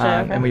 Oh, shit.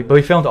 Okay. And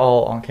we filmed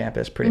all on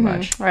campus pretty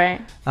much. Right.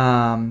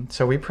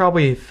 So we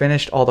probably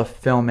finished all the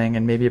filming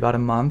in maybe about a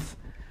month.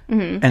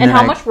 And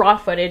how much raw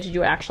footage did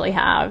you actually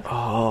have?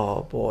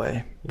 Oh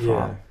boy.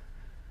 Yeah.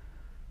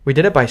 We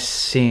did it by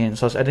scene,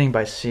 so I was editing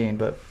by scene,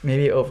 but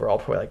maybe overall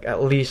probably like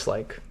at least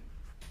like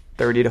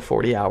 30 to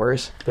 40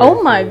 hours.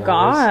 Oh my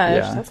gosh.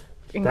 Yeah. That's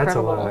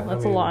incredible.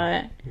 That's a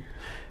lot.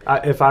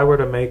 If I were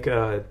to make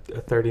a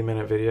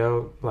 30-minute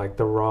video, like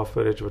the raw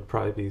footage would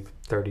probably be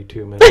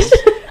 32 minutes.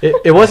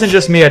 It wasn't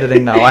just me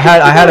editing though. I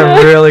had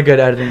a really good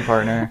editing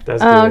partner.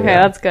 That's good. Oh, okay,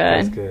 that's good.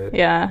 That's good.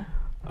 Yeah.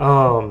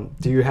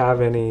 Do you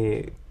have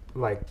any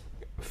like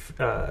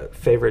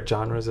favorite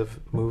genres of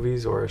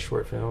movies or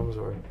short films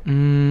or?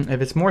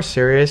 If it's more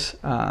serious,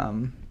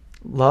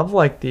 love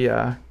like the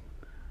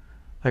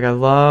like I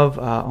love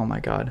oh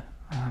my god.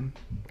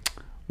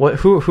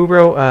 Who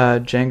wrote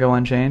Django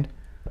Unchained?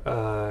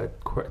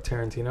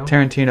 Tarantino.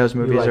 Tarantino's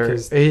movies like are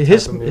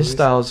his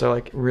styles are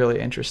like really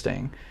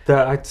interesting.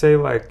 I'd say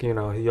like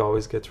he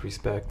always gets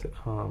respect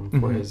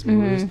for his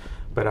movies,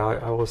 but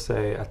I will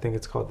say I think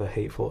it's called The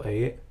Hateful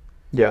Eight.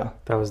 Yeah,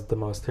 that was the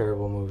most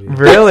terrible movie.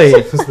 Really,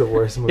 it was the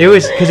worst movie. It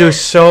was because it was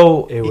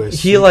so. It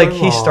was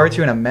he starts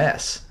you in a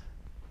mess.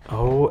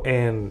 Oh,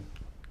 and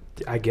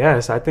I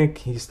think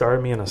he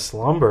started me in a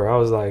slumber. I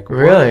was like, what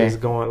really? is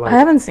going? Like, I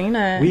haven't seen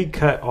it. We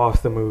cut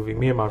off the movie,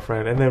 me and my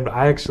friend, and then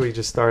I actually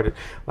just started.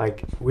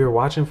 Like, we were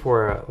watching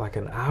for like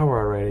an hour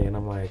already, and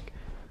I'm like,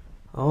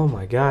 oh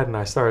my god! And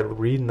I started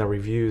reading the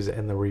reviews,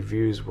 and the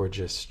reviews were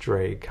just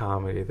straight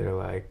comedy. They're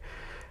like,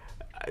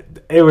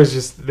 they were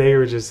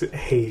just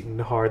hating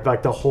hard,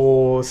 like the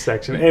whole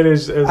section, and it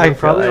was like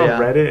probably on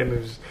Reddit,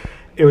 and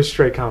it was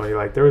straight comedy.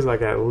 Like there was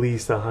like at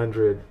least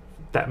 100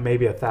 that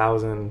maybe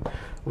 1,000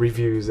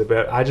 reviews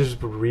about. I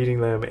just was reading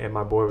them, and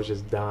my boy was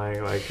just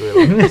dying, like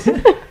really.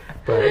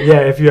 But yeah,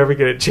 if you ever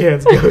get a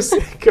chance, go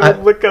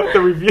look up the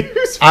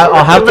reviews.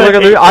 I'll have to look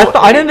at the.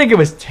 I didn't think it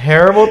was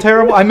terrible.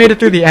 I made it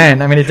through the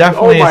end. I mean, it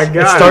definitely. Oh my God,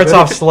 it starts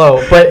off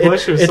slow, but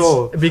it's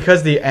soul.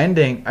 because the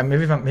ending.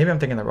 Maybe I'm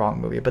thinking the wrong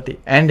movie, but the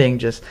ending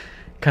just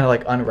kind of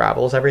like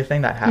unravels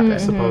everything that happened.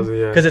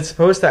 Supposedly, yeah. Because it's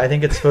supposed to. I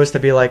think it's supposed to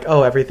be like,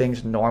 oh,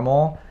 everything's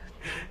normal.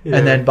 Yeah.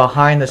 And then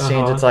behind the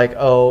scenes, it's like,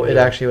 oh, it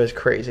actually was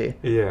crazy.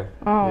 Yeah.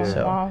 Oh,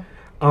 yeah.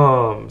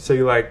 wow. So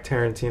you like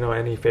Tarantino?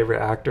 Any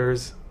favorite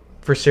actors?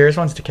 For serious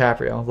ones,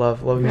 DiCaprio.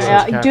 Love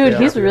DiCaprio. Dude,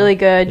 he's really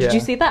good. Yeah. Did you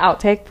see the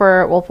outtake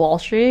for Wolf of Wall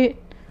Street?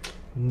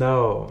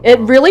 No. It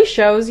really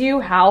shows you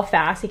how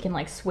fast he can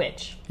like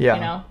switch. Yeah.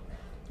 You know,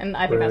 and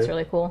I think that's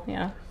really cool.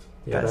 Yeah.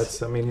 Yeah,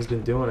 I mean, he's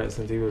been doing it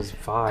since he was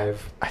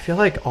 5. I feel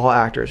like all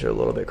actors are a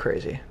little bit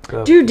crazy.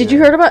 Dude, did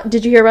you hear about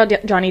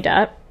Johnny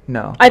Depp?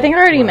 No. I think I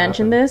already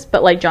mentioned this,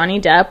 but like Johnny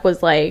Depp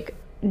was like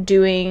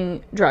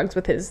doing drugs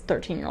with his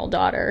 13-year-old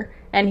daughter,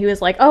 and he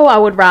was like, "Oh, I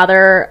would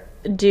rather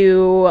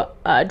do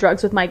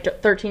drugs with my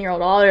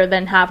 13-year-old daughter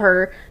than have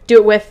her do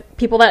it with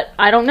people that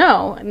I don't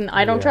know and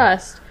I don't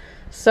trust."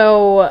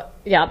 So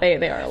yeah, they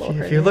are a little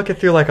crazy. If you look it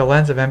through like a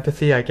lens of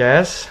empathy, I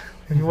guess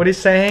what he's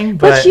saying,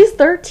 but she's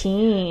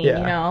 13. Yeah.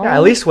 You know, yeah,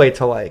 at least wait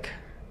till like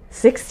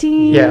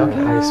 16. Yeah,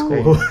 high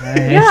school.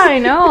 Yeah, I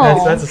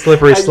know. That's a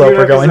slippery slope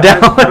we're going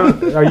down.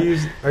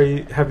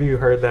 Have you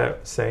heard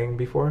that saying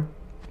before?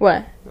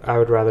 What? I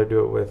would rather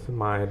do it with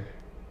my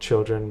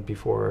children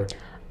before.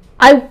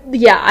 I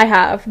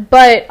have,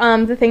 but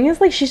the thing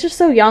is, like, she's just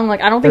so young.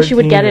 Like, I don't think she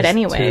would get it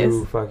anyways.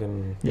 Too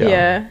fucking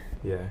yeah.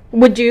 Yeah.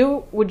 Would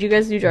you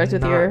guys do drugs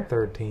with your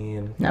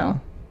 13? No.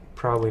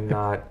 Probably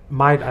not.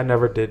 I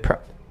never did.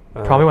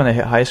 Probably when they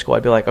hit high school,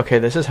 I'd be like, okay,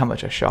 this is how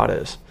much a shot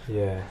is.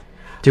 Yeah.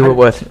 Do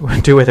with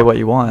it what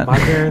you want. My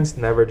parents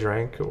never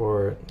drank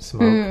or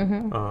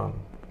smoked,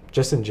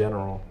 just in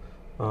general.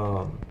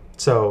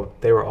 So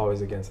they were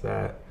always against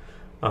that.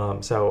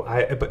 So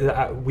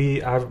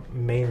I've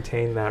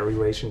maintained that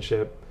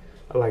relationship.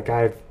 Like,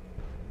 I've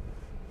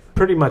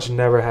pretty much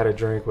never had a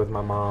drink with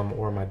my mom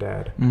or my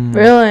dad.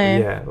 Really?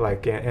 Yeah.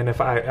 Like, and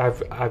if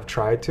I've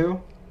tried to.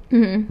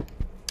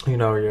 You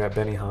know, you're at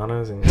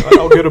Benihana's and you're like,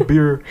 I'll get a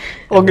beer.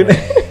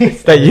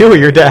 Is that you or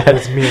your dad?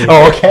 It's me.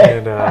 Oh, okay.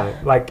 And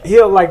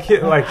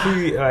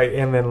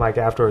and then like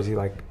afterwards, he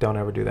like, don't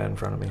ever do that in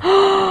front of me.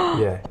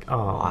 Yeah.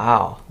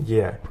 Wow.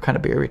 Yeah. What kind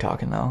of beer are we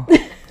talking though?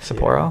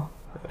 Sapporo?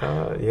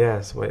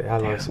 Yes. Wait, I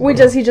love Sapporo. Wait,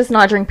 does he just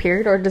not drink?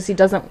 Period, or does he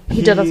just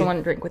doesn't want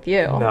to drink with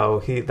you?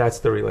 No, that's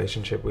the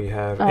relationship we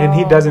have, and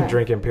he doesn't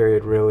drink in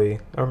period really,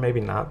 or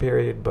maybe not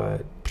period,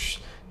 but.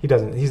 He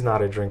doesn't. He's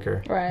not a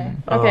drinker. Right.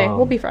 Okay.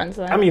 We'll be friends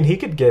then. I mean, he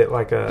could get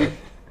like if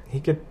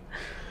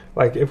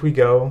we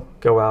go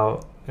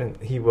out, and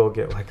he will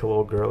get like a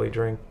little girly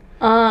drink.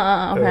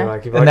 Okay.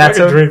 Like, and that's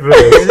I can drink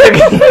this. I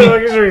can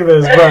drink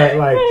this, but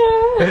like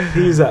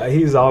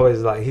he's always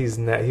like he was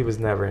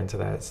never into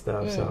that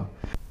stuff. So.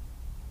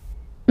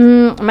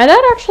 My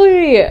dad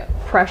actually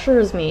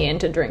pressures me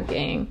into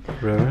drinking.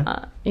 Really?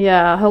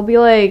 Yeah. He'll be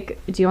like,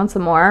 "Do you want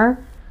some more?"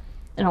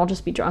 And I'll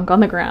just be drunk on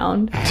the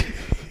ground.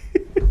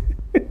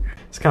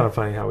 It's kind of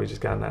funny how we just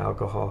got into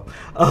alcohol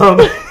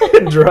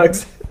and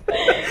drugs.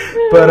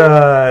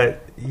 But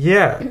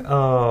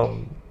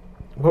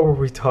what were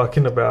we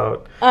talking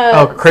about?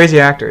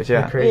 Crazy actors,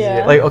 yeah.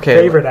 Like, okay,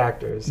 favorite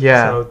actors.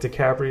 Yeah. So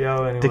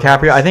DiCaprio.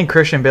 DiCaprio. Else? I think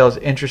Christian Bale is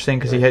interesting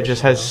because he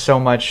just has so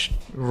much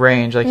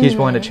range. Like, he's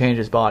willing to change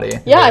his body.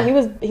 Yeah, he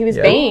was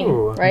Bane,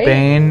 right?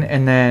 Bane,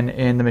 and then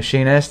in The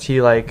Machinist, he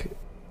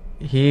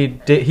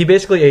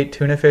basically ate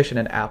tuna fish and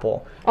an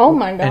apple. Oh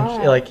my god!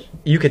 And like,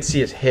 you could see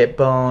his hip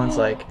bones,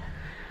 like.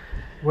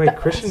 Wait,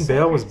 Christian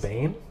Bale was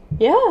Bane?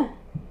 Yeah.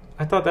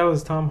 I thought that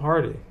was Tom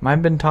Hardy. Might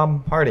have been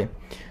Tom Hardy.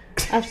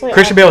 Actually,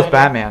 Christian Bale was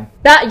Batman.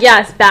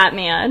 Yes,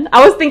 Batman.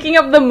 I was thinking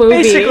of the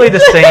movie. Basically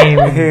the same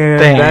thing.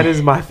 That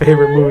is my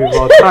favorite movie of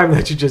all time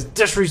that you just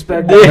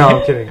disrespect. No,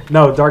 I'm kidding.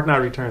 No, Dark Knight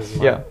Returns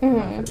is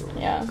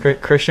yeah.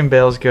 Christian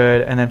Bale's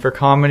good. And then for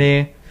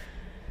comedy,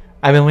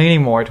 I've been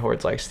leaning more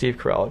towards like Steve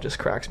Carell. Just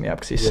cracks me up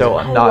because he's he's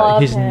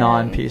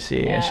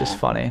non-PC. Yeah. It's just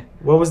funny.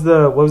 What was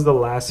the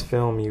last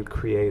film you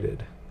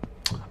created?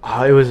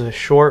 It was a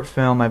short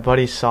film. My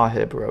buddy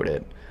Sahib wrote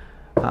it.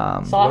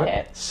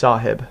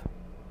 Sahib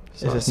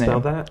is his name. Spell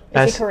that?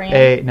 Is he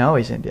Korean? No,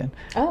 he's Indian.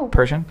 Oh.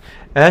 Persian.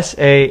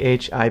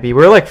 Sahib. We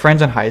were like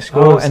friends in high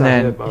school, and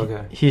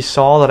then he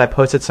saw that I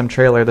posted some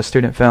trailer, the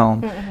student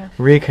film,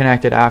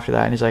 reconnected after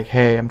that, and he's like,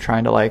 "Hey, I'm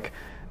trying to like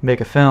make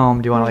a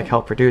film. Do you want to like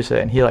help produce it?"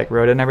 And he like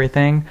wrote it and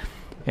everything.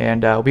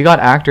 And we got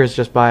actors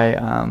just by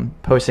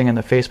posting in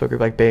the Facebook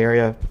group, like Bay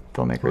Area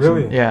filmmakers.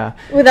 Really? Yeah.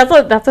 Wait,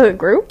 that's a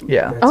group?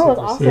 Yeah. That's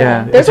awesome.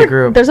 Yeah, there's a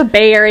group. There's a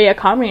Bay Area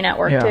comedy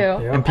network too.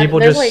 Yeah. And people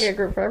there's like a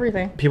group for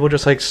everything. People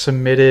just like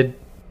submitted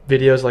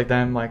videos like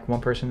them. Like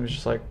one person was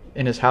just like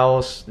in his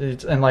house,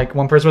 and like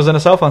one person was in a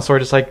cell phone store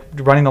just like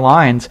running the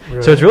lines.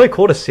 Really? So it's really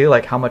cool to see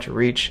like how much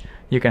reach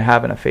you can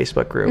have in a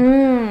Facebook group.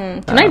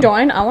 Can I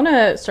join? I want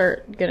to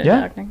start getting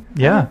into acting.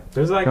 Yeah.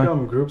 There's like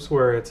groups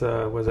where it's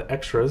was it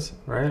extras,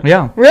 right?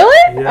 Yeah.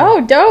 Really? Yeah.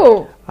 Oh,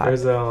 dope.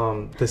 There's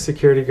the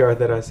security guard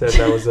that I said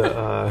that was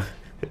a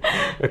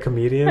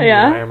comedian, an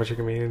amateur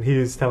comedian. He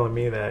was telling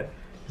me that.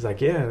 He's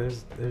like, yeah,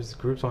 there's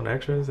groups on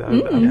extras. I've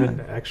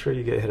been extra.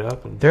 You get hit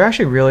up, and they're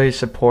actually really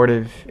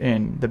supportive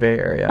in the Bay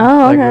Area. Oh,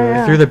 like,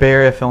 okay, through the Bay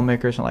Area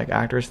filmmakers and like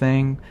actors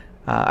thing,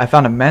 I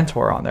found a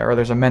mentor on there, or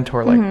there's a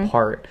mentor like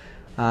part,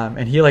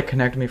 and he like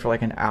connected me for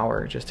like an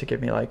hour just to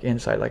give me like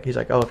insight. Like he's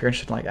like, oh, if you're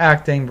interested in like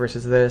acting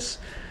versus this,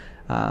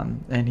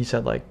 and he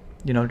said like,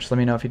 you know, just let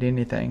me know if you need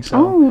anything.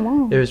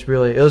 So it was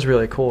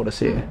really cool to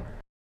see.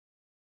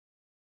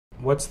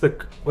 What's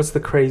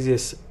the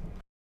craziest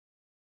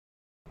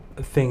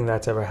thing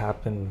that's ever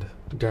happened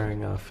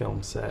during a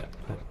film set?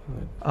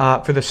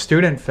 For the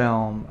student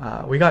film,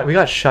 we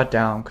got shut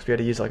down because we had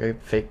to use like a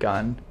fake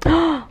gun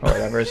or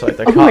whatever. So like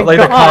the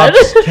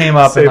cops came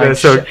up and like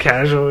so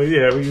casually.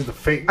 Yeah, we used the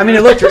fake gun. I mean,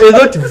 it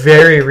looked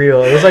very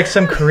real. It was like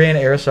some Korean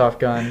airsoft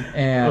gun.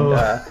 And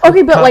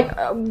okay, but like,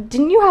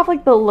 didn't you have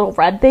like the little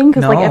red thing?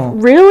 Because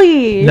like,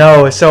 really?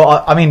 No. So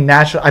I mean,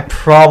 naturally, I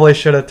probably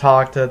should have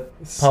talked to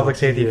public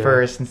safety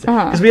first,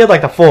 because we had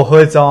like the full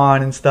hoods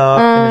on and stuff,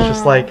 and it's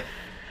just like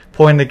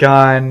pointing the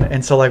gun,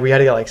 and so like we had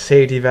to get like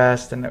safety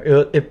vests, and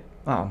it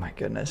oh my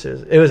goodness,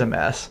 it was a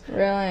mess. Really?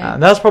 That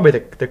was probably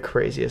the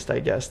craziest, I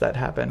guess, that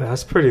happened.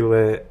 That's pretty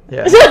lit.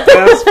 Yeah.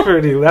 That's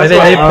pretty lit.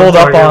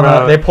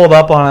 They pulled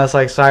up on us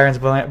like sirens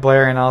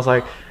blaring, and I was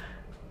like,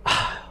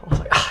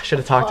 I should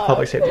have talked to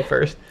public safety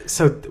first.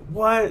 So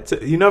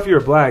what? You know, if you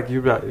were black,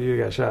 you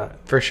got shot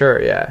for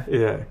sure. Yeah.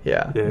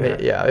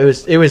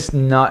 It was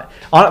not.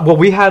 Well,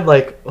 we had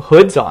like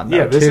hoods on.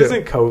 Though, this too.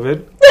 isn't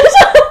COVID.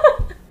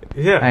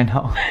 Yeah, I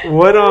know.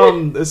 What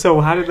so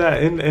how did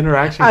that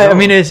interaction go? I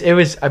mean, it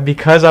was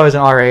because I was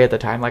an RA at the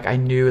time. Like I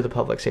knew the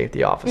public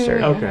safety officer.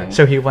 Okay.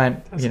 So he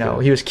went. That's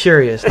good. He was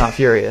curious, not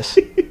furious.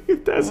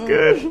 That's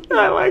good.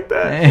 I like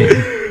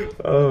that.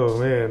 Oh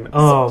man.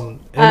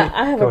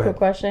 I have a quick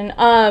question.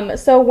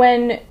 So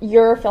when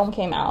your film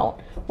came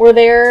out, were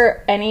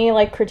there any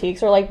like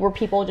critiques, or like were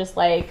people just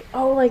like,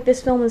 oh, like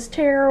this film is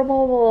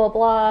terrible, blah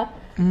blah blah?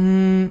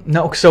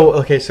 No.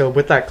 So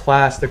with that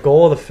class, the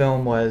goal of the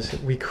film was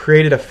we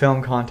created a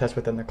film contest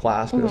within the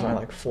class, but there was only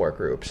like 4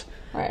 groups.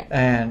 Right.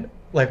 And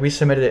like we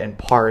submitted it in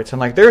parts, and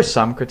like there were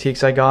some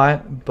critiques I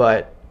got,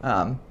 but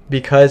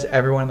because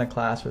everyone in the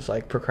class was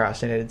like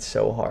procrastinated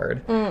so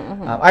hard.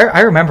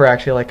 I remember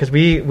actually, like, because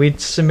we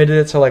submitted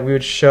it, so like we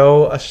would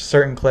show a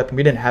certain clip and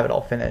we didn't have it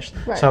all finished,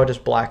 so I would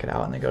just black it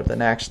out and then go to the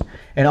next.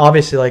 And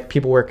obviously like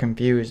people were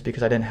confused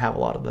because I didn't have a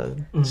lot of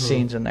the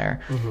scenes in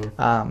there.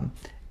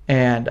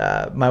 And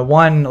my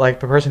one, like,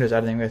 the person who's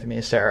editing with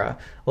me, Sarah,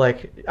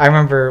 like, I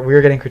remember we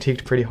were getting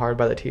critiqued pretty hard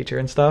by the teacher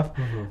and stuff,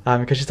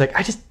 because she's like,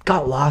 I just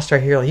got lost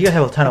right here. Like, you guys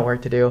have a ton of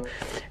work to do.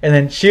 And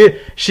then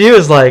she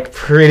was, like,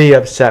 pretty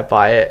upset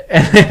by it.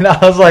 And then I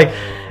was like,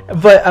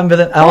 but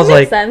then I was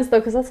like... That makes sense, though,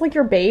 because that's, like,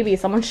 your baby.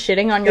 Someone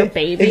shitting on your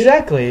baby.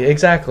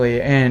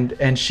 Exactly.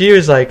 And she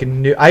was, like,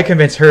 I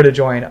convinced her to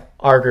join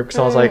our group, because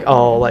I was like,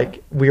 oh,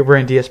 like, we were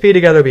in DSP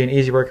together, it'd be an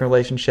easy working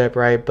relationship,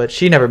 right? But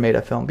she never made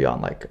a film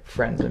beyond, like,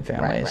 friends and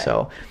family, right.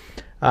 So...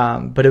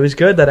 but it was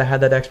good that I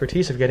had that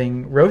expertise of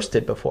getting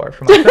roasted before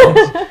for my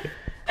films.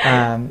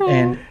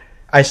 And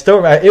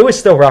it was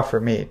still rough for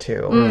me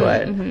too,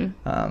 but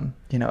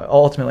you know,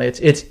 ultimately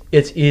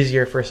it's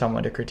easier for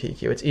someone to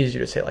critique you. It's easier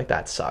to say like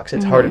that sucks.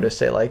 It's harder to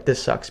say like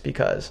this sucks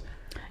because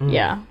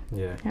yeah,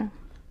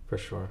 for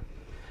sure.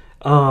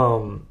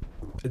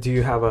 Do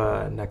you have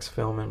a next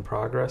film in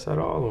progress at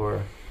all,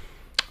 or?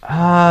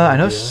 I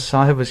know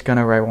Sahib was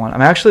gonna write one.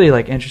 I'm actually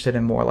like interested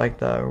in more like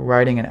the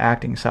writing and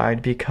acting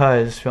side,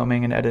 because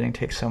filming and editing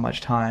takes so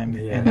much time.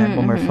 And then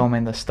when we're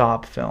filming the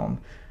Stop film,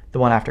 the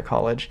one after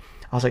college,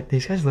 I was like,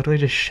 these guys literally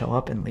just show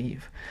up and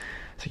leave.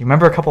 So you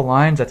remember a couple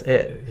lines, that's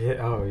it.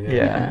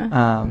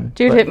 Yeah.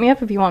 Dude, hit me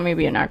up if you want me to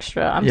be an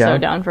extra. I'm so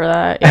down for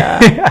that.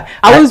 Yeah.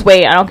 I'll lose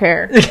weight. I don't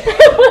care.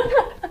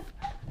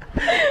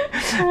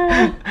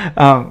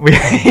 We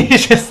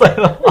just like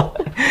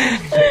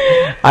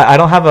I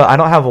don't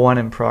have one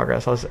in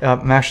progress.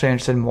 I'm actually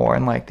interested more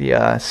in like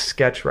the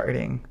sketch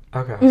writing.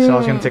 Okay. So I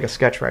was going to take a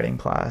sketch writing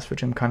class,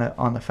 which I'm kind of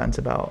on the fence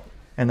about,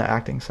 in the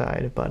acting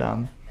side, but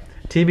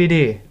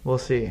TBD, we'll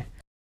see.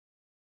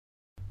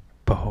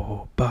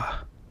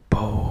 Boba,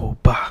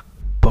 boba,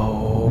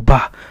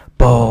 boba,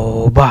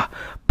 boba,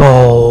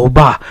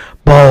 boba,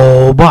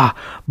 boba,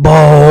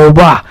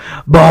 boba,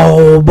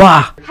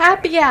 boba.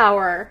 Happy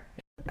hour.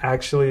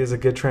 Actually is a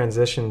good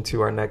transition to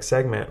our next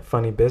segment,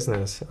 Funny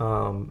Business.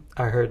 I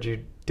heard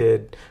you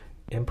did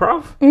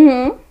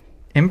improv?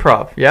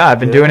 Improv, yeah. I've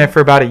been doing it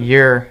for about a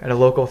year at a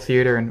local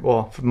theater, and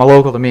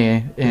local to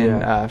me,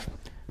 in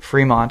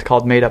Fremont,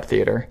 called Made Up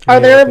Theater. Are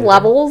there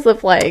levels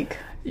of like...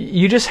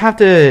 You just have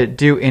to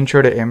do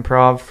intro to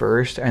improv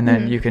first, and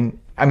then you can...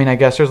 I mean, I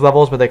guess there's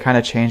levels, but they kind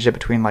of changed it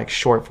between like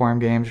short form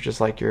games, which is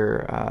like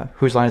your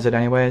Whose Line Is It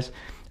Anyways?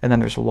 And then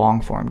there's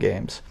long form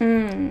games.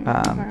 And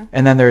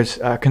then there's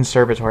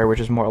conservatory, which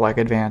is more like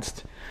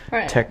advanced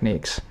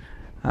techniques.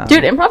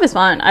 Dude, improv is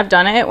fun. I've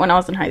done it when I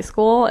was in high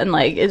school, and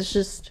like it's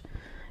just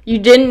you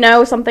didn't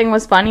know something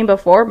was funny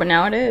before, but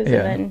now it is. And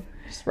then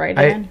just write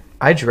it in.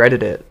 I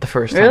dreaded it the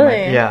first time.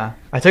 Really?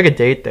 I took a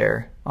date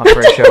there for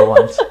a show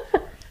once.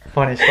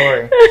 Funny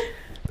story.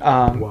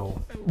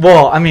 Whoa.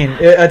 Well, I mean,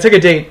 I took a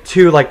date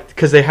too, like,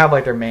 because they have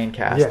like their main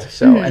cast. Yeah.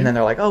 So, and then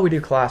they're like, "Oh, we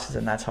do classes,"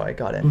 and that's how I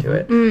got into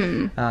it.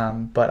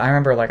 But I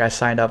remember, like, I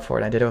signed up for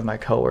it. And I did it with my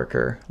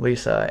coworker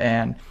Lisa,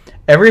 and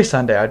every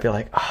Sunday I'd be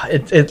like,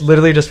 it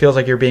literally just feels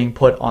like you're being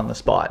put on the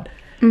spot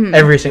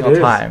every single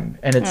time,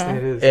 and it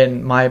is.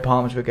 And my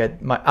palms would get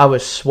I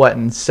was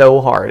sweating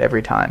so hard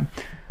every time.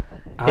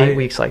 8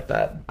 weeks like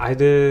that. I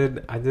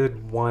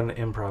did one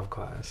improv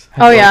class.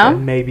 Oh yeah,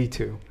 maybe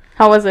 2.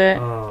 How was it?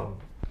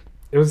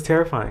 It was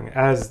terrifying.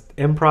 As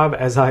improv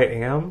as I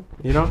am,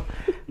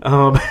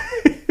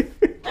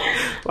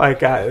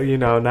 like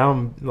now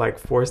I'm like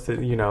forced to,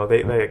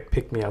 they like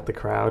pick me out the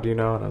crowd,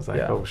 and I was like,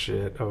 oh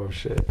shit,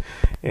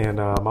 and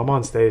I'm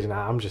on stage and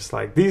I'm just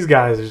like, these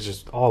guys are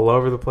just all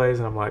over the place,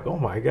 and I'm like, oh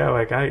my god,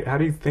 like how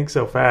do you think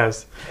so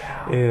fast?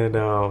 And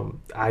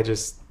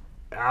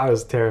I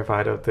was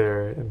terrified up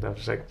there, and I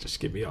was like, just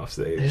get me off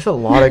stage. There's a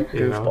lot of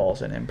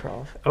goofballs in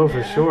improv. Oh,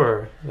 for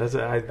sure.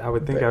 I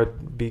would think I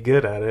would be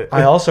good at it.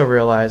 I also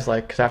realized,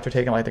 like, because after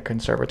taking like the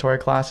conservatory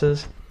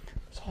classes,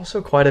 there's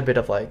also quite a bit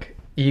of like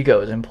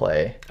egos in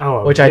play,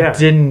 which I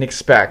didn't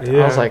expect.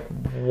 I was like,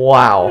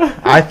 wow,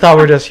 I thought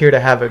we're just here to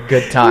have a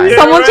good time.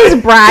 Someone's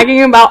just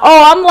bragging about,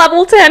 I'm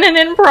level 10 in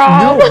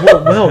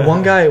improv. No,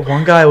 one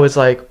guy was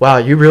like, wow,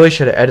 you really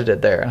should have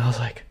edited there, and I was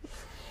like,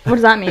 what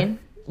does that mean?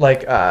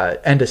 Like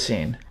end a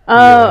scene.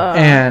 Oh.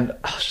 And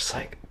I was just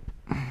like,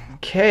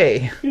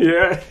 okay.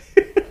 Yeah.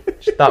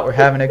 Just thought we're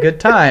having a good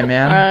time,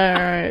 man.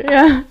 Alright,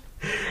 yeah.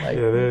 Like,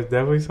 there's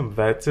definitely some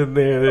vets in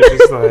there. They're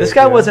just like, this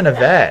guy wasn't a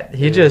vet.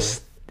 He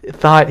just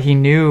thought he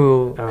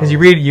knew, because you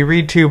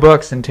read 2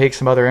 books and take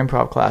some other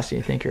improv class and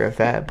you think you're a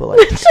vet, but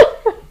like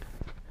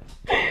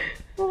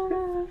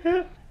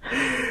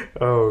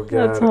oh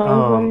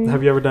god.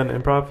 Have you ever done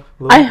improv,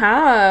 Lily? I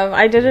have.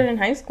 I did it in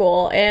high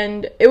school,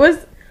 and it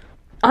was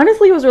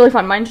really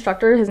fun. My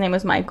instructor, his name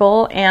was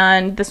Michael,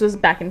 and this was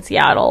back in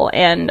Seattle,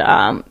 and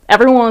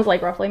everyone was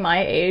like roughly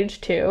my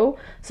age too,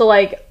 so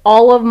like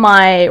all of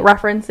my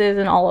references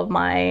and all of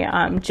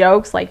my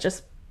jokes like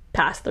just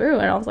passed through,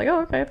 and I was like,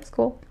 oh, okay, that's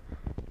cool.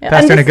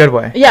 Passed in a good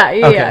way. Yeah,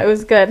 it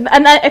was good.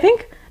 And I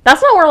think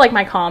that's not where like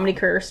my comedy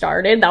career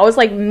started. That was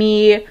like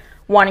me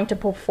wanting to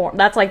perform.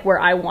 That's like where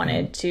I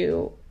wanted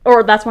to,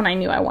 or that's when I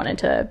knew I wanted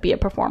to be a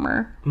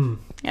performer.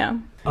 Yeah.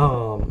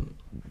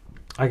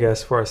 I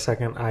guess for a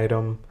second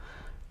item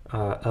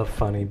of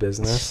funny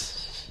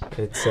business,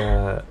 it's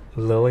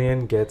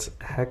Lillian gets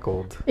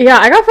heckled. Yeah,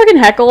 I got fucking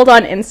heckled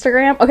on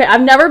Instagram. Okay,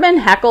 I've never been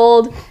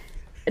heckled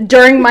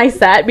during my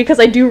set because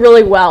I do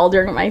really well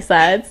during my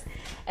sets.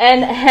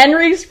 And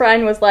Henry's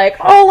friend was like,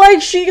 oh,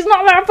 like, she's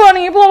not that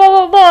funny, blah,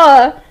 blah, blah,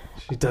 blah.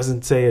 She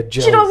doesn't say a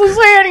joke. She doesn't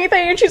say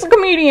anything, and she's a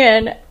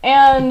comedian.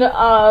 And,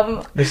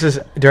 This is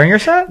during your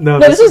set? No,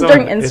 this was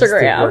during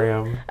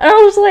Instagram. And I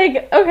was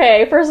like,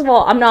 okay, first of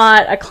all, I'm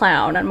not a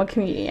clown. I'm a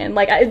comedian.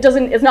 Like,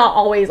 it's not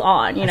always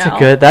on, you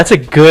know? That's a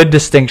good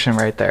distinction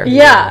right there.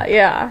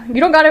 Yeah. You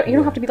don't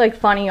have to be, like,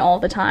 funny all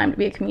the time to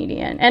be a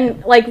comedian.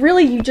 And, like,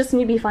 really, you just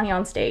need to be funny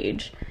on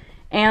stage.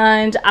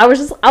 And I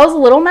was a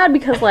little mad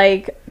because,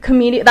 like,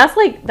 comedian,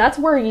 that's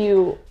where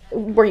you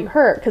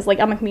hurt, because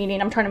like I'm a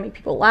comedian, I'm trying to make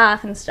people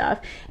laugh and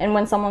stuff, and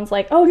when someone's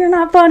like, oh, you're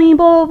not funny,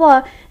 blah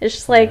blah blah, it's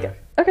just like,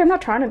 okay, I'm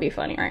not trying to be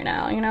funny right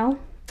now, you know.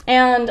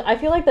 And I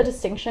feel like the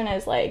distinction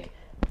is like,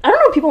 I don't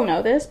know if people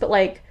know this, but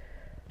like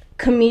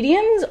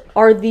comedians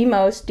are the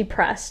most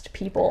depressed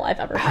people I've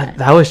ever met.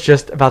 That was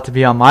just about to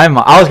be on my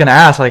mind. I was gonna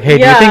ask, like, hey,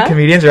 do you think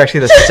comedians are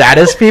actually the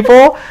saddest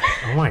people?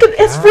 Oh my god,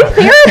 it's free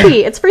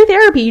therapy. It's free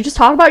therapy. You just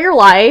talk about your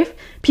life.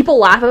 People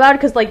laugh about it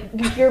because, like,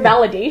 you hear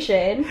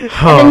validation,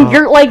 and then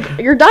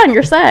you're done.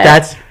 You're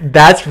set.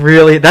 That's a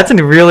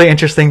really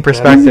interesting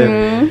perspective.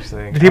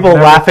 Interesting. People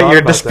laugh at your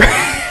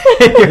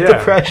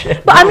depression.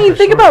 But I mean,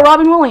 think about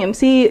Robin Williams.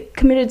 He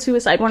committed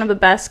suicide. One of the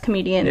best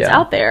comedians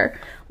out there.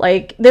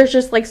 Like, there's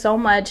just like so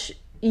much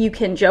you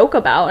can joke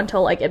about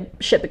until like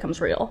shit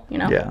becomes real. You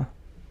know? Yeah.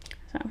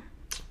 So.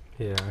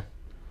 Yeah.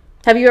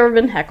 Have you ever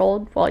been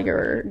heckled while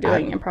you're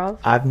doing improv?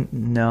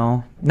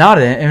 No,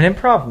 not in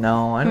improv.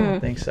 No, I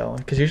don't think so.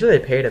 Because usually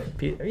they pay to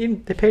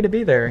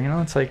be there. You know,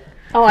 it's like.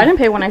 Oh, I didn't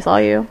pay when I saw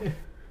you.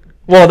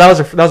 Well, that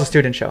was a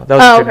student show. That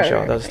was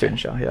a student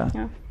show.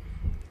 Yeah.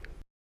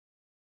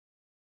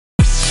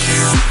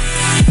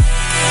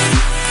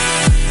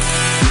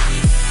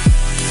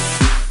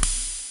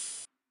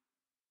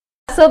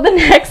 So the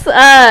next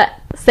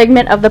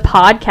segment of the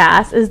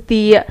podcast is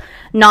the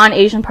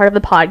non-Asian part of the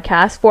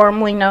podcast,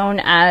 formerly known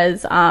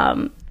as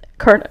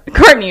current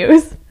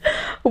news.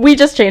 We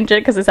just changed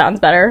it because it sounds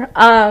better.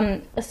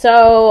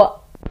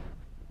 So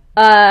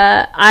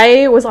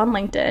I was on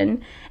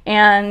LinkedIn,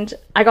 and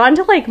I got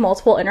into like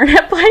multiple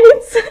internet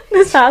fights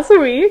this past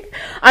week.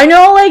 I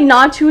know, like,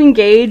 not to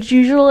engage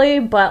usually,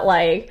 but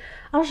like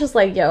I was just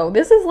like, yo,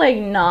 this is like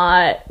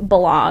not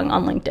belong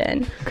on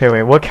LinkedIn. Okay,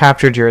 wait, what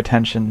captured your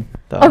attention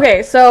though?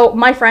 Okay, so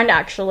my friend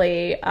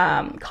actually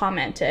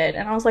commented,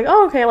 and I was like,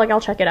 oh, okay, like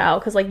I'll check it out,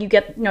 because like you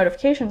get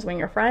notifications when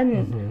your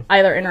friend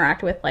either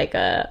interact with like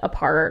a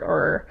part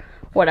or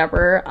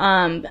whatever.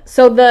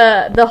 So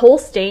the whole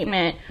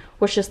statement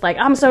was just like,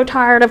 I'm so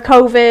tired of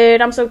COVID,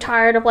 I'm so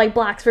tired of like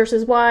blacks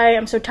versus white,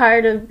 I'm so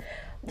tired of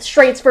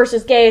straights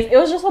versus gays. It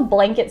was just a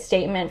blanket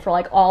statement for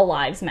like all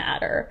lives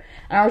matter.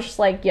 And I was just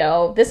like,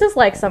 yo, this is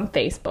like some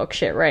Facebook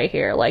shit right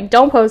here. Like,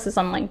 don't post this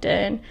on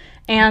LinkedIn.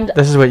 And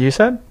This is what you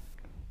said?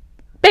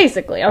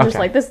 basically, I was just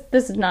Okay. like,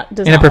 this is not...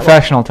 does In a not work.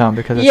 professional tone,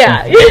 because it's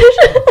Yeah.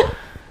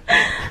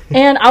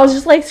 And I was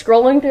just like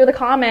scrolling through the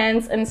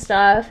comments and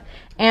stuff.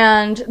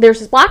 And there's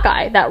this black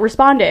guy that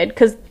responded.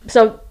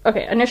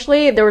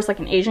 Initially there was like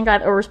an Asian guy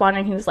that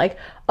responded, and he was like,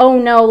 oh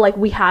no, like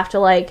we have to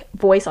like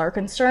voice our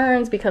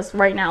concerns, because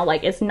right now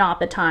like it's not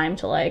the time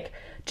to like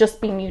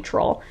just be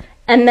neutral.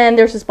 And then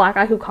there's this black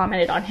guy who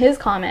commented on his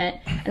comment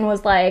and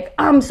was like,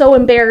 I'm so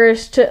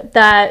embarrassed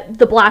that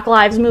the Black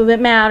Lives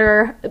Movement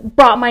Matter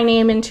brought my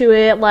name into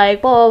it,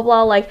 like, blah, blah,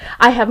 blah. Like,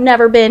 I have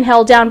never been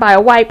held down by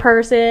a white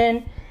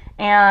person.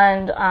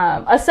 And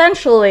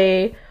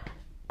essentially,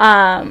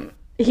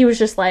 he was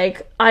just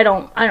like, I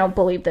don't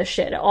believe this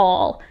shit at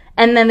all.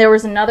 And then there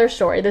was another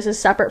story. This is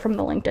separate from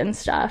the LinkedIn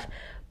stuff.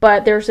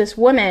 But there's this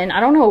woman, I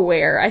don't know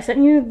where. I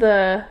sent you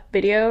the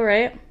video,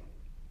 right?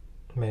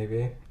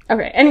 Maybe.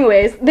 Okay,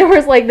 anyways, there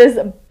was like this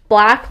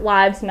Black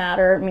Lives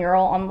Matter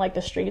mural on like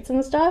the streets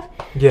and stuff.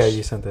 Yeah,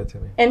 you sent that to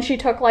me. And she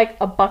took like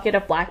a bucket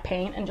of black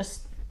paint and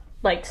just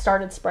like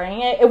started spraying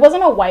it. It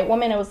wasn't a white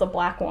woman, it was a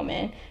black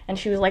woman. And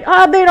she was like,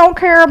 they don't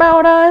care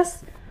about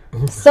us.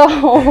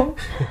 So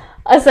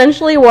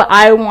essentially what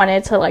I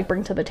wanted to like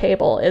bring to the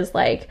table is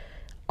like,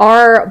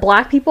 are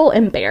black people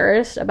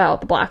embarrassed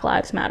about the Black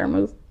Lives Matter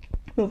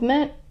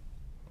movement?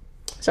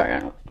 Sorry, I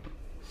don't know.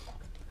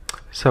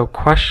 So,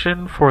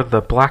 question for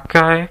the black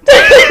guy.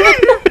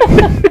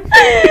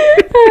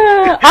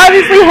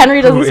 Obviously,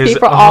 Henry doesn't speak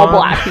for all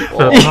black people.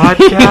 The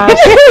podcast.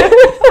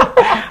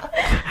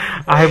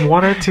 I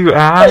wanted to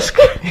ask,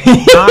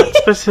 not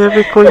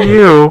specifically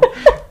you,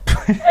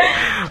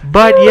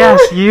 but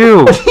yes,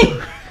 you.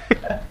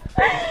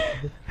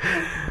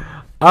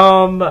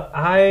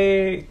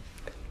 I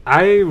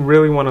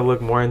really want to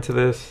look more into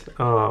this.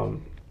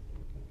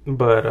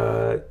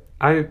 But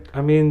I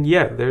mean,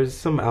 yeah, there's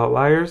some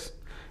outliers.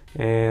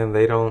 And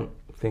they don't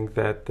think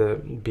that the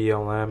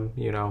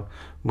BLM,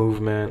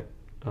 movement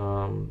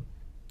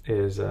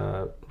is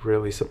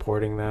really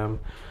supporting them.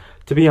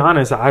 To be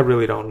honest, I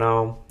really don't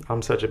know.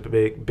 I'm such a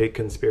big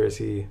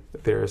conspiracy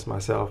theorist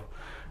myself.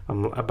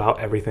 I'm about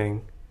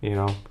everything,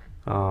 Even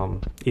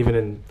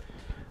in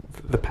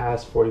the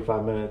past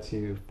 45 minutes,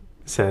 you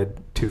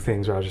said two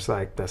things where I was just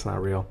like, that's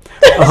not real.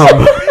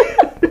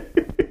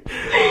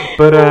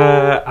 But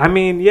I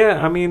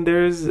mean,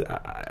 there's...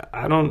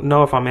 I don't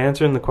know if I'm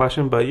answering the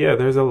question, but yeah,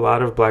 there's a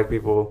lot of black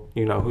people,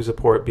 who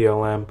support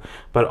BLM,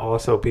 but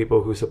also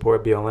people who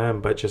support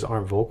BLM but just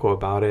aren't vocal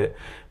about it.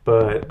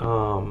 But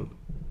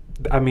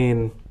I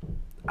mean,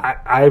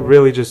 I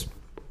really just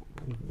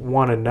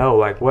want to know,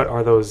 like, what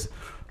are those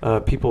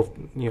people,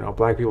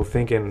 black people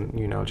thinking,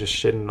 just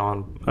shitting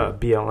on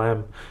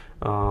BLM.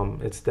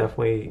 It's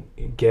definitely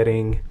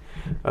giving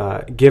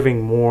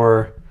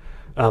more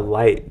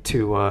light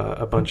to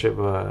a bunch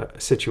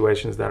of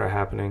situations that are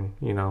happening,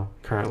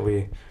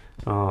 currently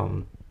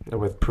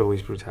with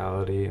police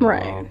brutality and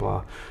right.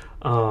 blah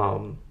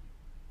blah.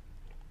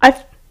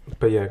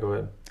 But yeah, go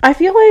ahead. I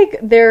feel like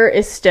there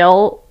is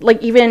still,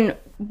 like, even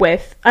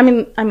with, I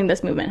mean,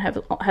 this movement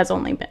has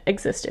only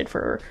existed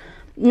for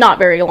not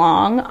very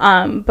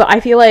long, but I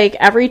feel like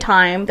every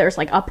time there's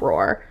like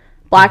uproar,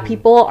 black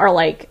people are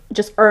like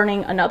just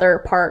earning another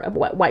part of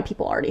what white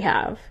people already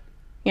have,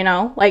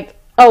 like,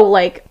 oh,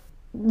 like,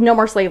 no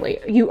more slavery,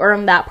 you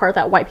earn that part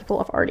that white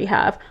people already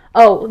have.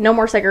 Oh, no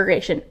more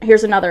segregation,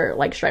 here's another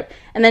like stripe.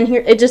 And then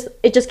here it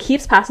just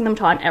keeps passing them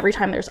on every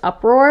time there's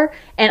uproar.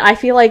 And I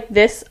feel like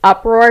this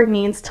uproar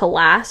needs to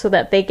last so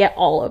that they get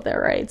all of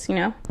their rights,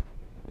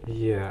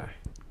 Yeah.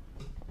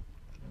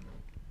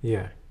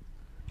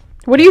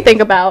 What do you think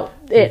about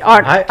it,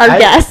 our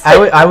guest?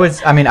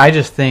 I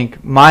just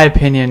think my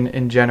opinion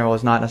in general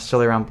is not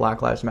necessarily around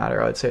Black Lives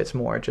Matter. I would say it's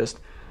more just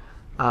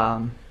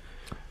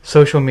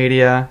social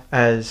media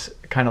as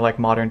kind of like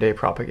modern day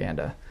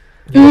propaganda.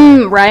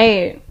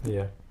 Right.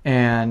 Yeah.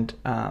 And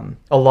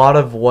a lot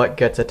of what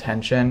gets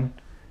attention,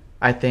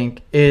 I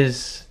think,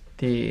 is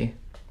the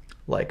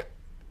like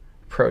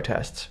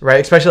protests,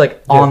 right? Especially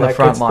like on the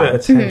front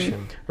lines.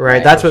 Attention.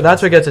 Right. That's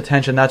what gets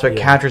attention. That's what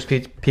captures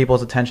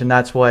people's attention.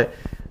 That's what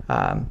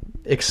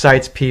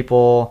excites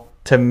people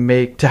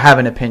to have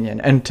an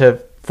opinion and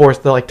to voice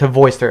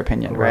their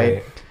opinion,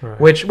 right?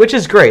 Which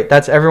is great.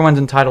 That's everyone's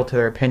entitled to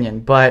their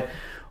opinion. But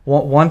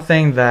one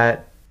thing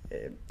that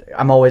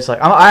I'm always like,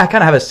 I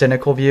kind of have a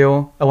cynical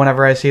view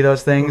whenever I see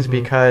those things,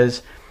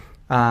 because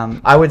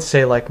I would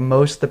say like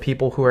most of the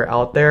people who are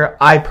out there,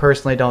 I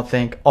personally don't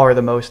think are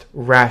the most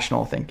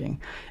rational thinking.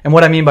 And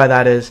what I mean by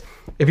that is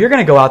if you're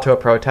going to go out to a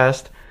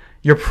protest,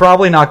 you're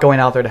probably not going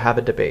out there to have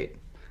a debate.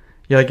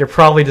 You're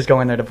probably just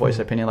going there to voice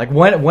opinion. Like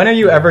when are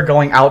you ever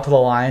going out to the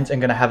lines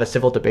and going to have a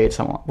civil debate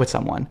with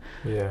someone?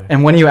 Yeah.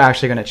 And when are you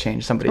actually going to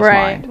change somebody's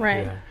mind?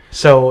 Right. Yeah.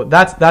 So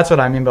that's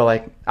what I mean by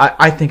like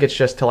I think it's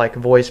just to like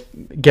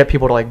get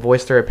people to like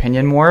voice their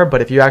opinion more.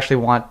 But if you actually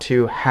want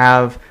to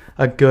have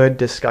a good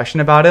discussion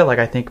about it, like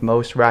I think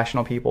most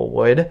rational people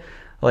would,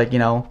 like, you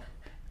know,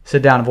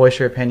 sit down, voice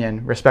your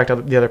opinion, respect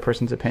the other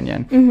person's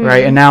opinion,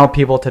 right? And now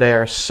people today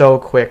are so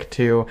quick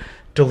to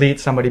delete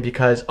somebody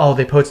because, oh,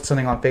 they posted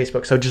something on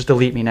Facebook, so just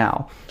delete me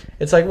now.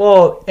 It's like,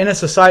 well, in a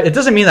society, it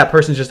doesn't mean that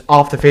person's just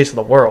off the face of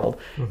the world.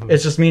 It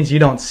just means you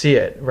don't see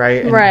it,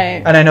 right?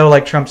 And I know,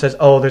 like, Trump says,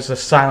 oh, there's a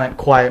silent,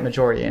 quiet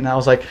majority. And I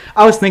was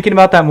thinking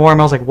about that more, and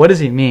I was like, what does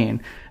he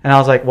mean? And I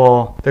was like,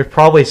 well, there's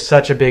probably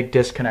such a big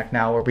disconnect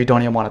now where we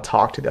don't even want to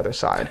talk to the other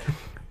side,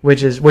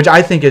 which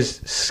I think is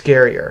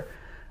scarier.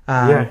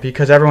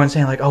 Because everyone's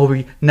saying, like,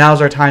 oh,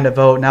 now's our time to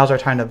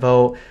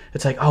vote.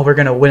 It's like, oh, we're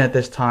going to win it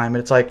this time.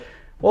 And it's like,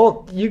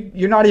 well,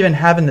 you're not even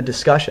having the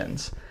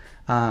discussions.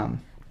 So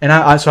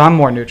I'm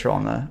more neutral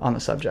on the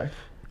subject.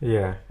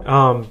 Yeah.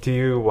 Do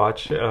you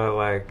watch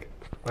like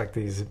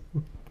these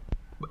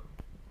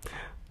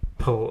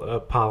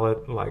political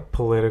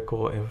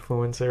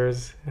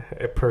influencers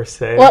per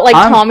se? What, like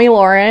Tommy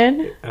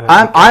Lauren?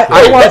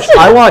 I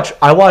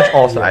watch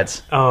all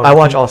sides. I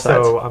watch all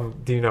sides. So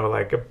do you know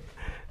like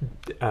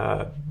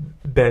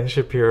Ben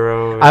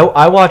Shapiro?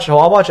 I'll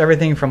watch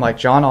everything from like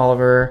John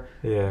Oliver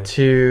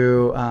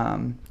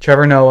to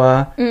Trevor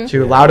Noah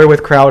to Louder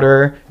with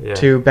Crowder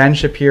to Ben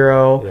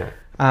Shapiro.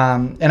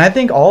 And I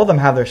think all of them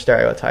have their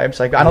stereotypes.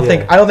 Like I don't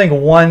think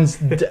one's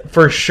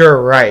for sure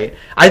right.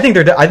 I think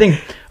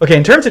okay,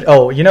 in terms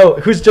of you know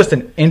who's just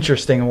an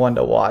interesting one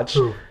to watch?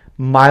 Who?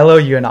 Milo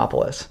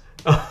Yiannopoulos.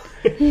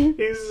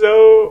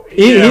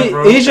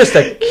 He's just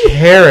a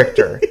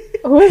character.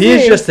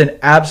 He's just an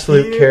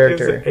absolute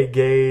character. Is a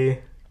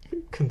gay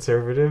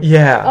conservative.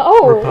 Yeah.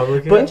 Oh,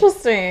 Republican. But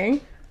interesting.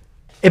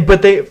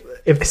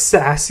 If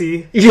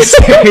sassy. He's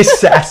very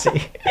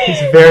sassy. He's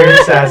very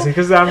sassy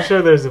because I'm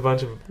sure there's a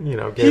bunch of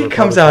gay he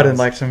comes out in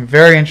like some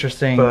very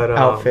interesting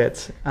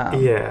outfits.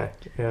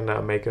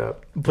 And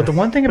makeup. But the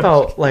one thing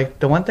about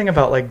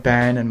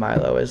Ben and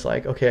Milo is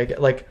like, okay,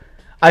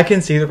 I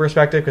can see the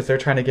perspective because they're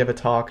trying to give a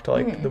talk to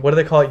like what do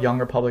they call it, young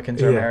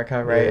Republicans in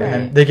America, right? And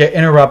then they get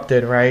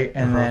interrupted, right?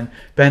 And then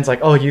Ben's like,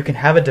 oh, you can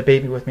have a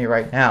debate with me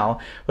right now,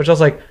 which I was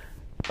like,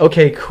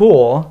 okay,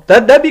 cool.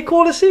 That'd be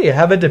cool to see.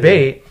 Have a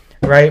debate.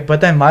 Right, but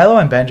then Milo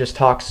and Ben just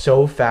talk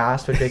so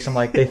fast, which makes them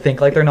like they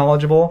think like they're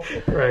knowledgeable.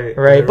 Right.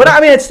 But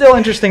I mean, it's still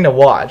interesting to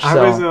watch.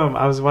 So.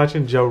 I was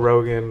watching Joe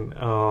Rogan.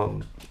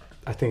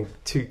 I think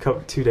two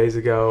days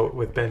ago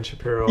with Ben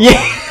Shapiro. Yeah,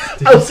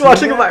 I was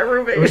watching with my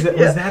roommate. Was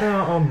that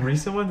a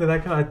recent one? Did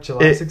that come out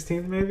July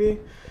 16th? Maybe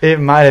it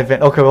might have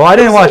been. Okay, well, I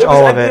didn't watch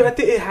all of it. I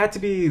think it had to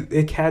be.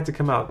 It had to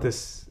come out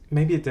this.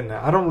 Maybe it didn't.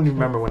 I don't really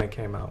remember when it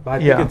came out, but I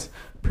think it's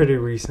pretty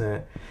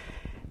recent.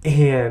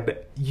 And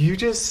you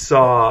just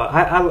saw,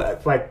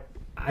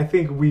 I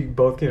think we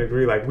both can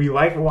agree, like, we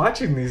like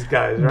watching these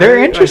guys, right?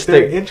 They're interesting.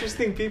 Like, they're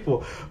interesting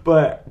people.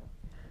 But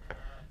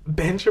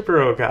Ben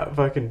Shapiro got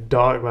fucking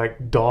dog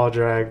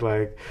dragged,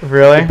 like,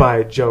 really?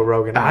 By Joe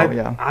Rogan.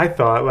 I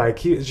thought, like,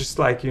 he was just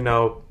like,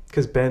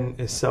 because Ben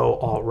is so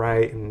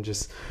alt-right and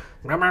just,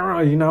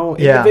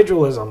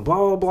 individualism, blah,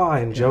 blah, blah.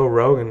 And Joe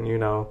Rogan,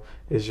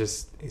 is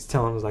just, he's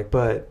telling us, like,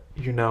 but,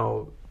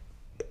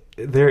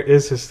 there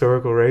is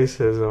historical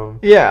racism,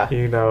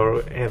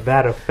 and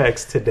that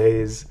affects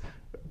today's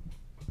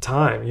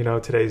time,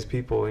 today's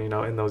people,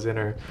 in those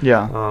inner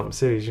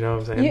cities, you know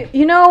what I'm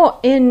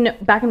saying?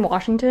 Back in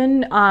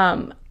Washington,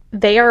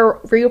 they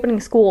are reopening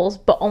schools,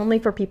 but only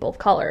for people of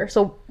color.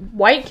 So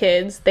white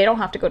kids, they don't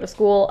have to go to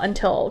school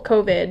until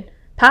COVID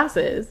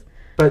passes.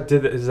 But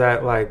is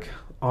that like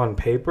on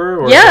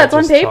paper? Or it's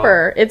on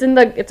paper. It's in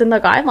the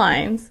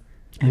guidelines.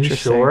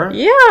 Interesting. Sure?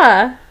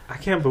 Yeah. I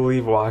can't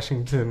believe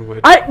Washington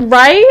would.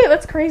 Right?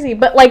 That's crazy.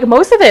 But like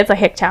most of it's a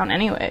hick town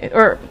anyway,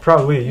 or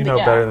probably you know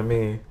better than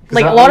me.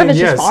 Like a lot of it's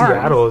just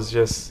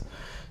farms.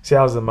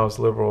 Seattle's the most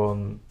liberal,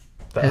 and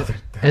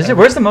is it?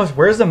 Where's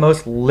the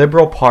most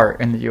liberal part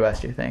in the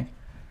U.S. Do you think?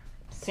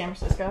 San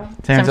Francisco.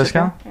 San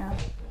Francisco? Yeah.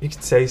 You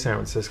could say San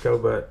Francisco,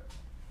 but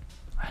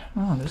I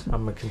don't know.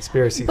 I'm a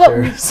conspiracy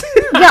theorist.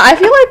 Yeah, I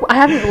feel like I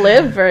haven't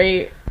lived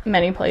very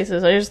many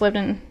places. I just lived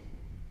in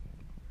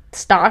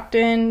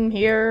Stockton,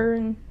 here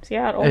in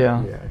Seattle.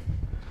 Yeah.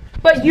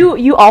 But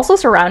you also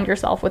surround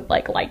yourself with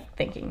like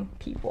thinking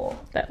people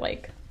that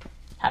like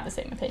have the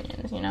same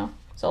opinions,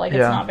 So like it's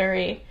not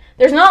very.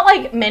 There's not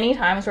like many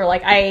times where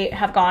like I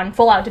have gone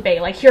full out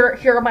debate. Like here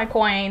are my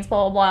coins,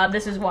 blah blah blah.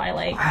 This is why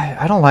like.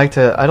 I don't like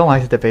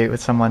to debate with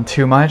someone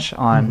too much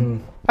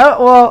on.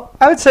 I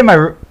would say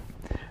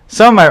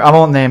I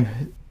won't name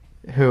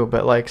who,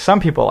 but like some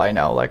people I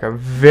know like are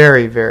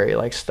very, very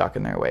like stuck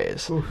in their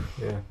ways. Oof,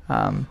 yeah.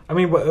 I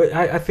mean,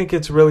 I think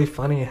it's really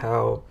funny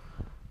how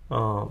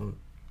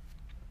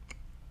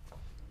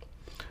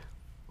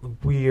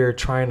we are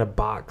trying to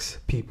box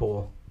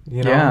people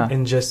you know, Yeah.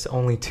 in just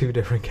only 2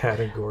 different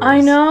categories. I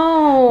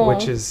know.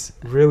 Which is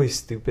really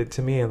stupid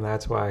to me, and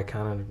that's why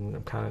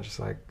I'm kind of just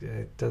like,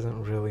 it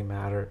doesn't really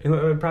matter. You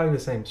know, probably the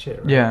same shit,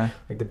 right? Yeah.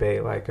 Like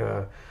debate, like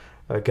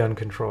gun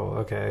control.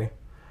 Okay,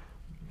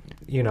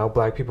 you know,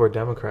 black people are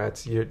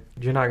Democrats. You're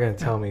not gonna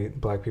tell me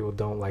black people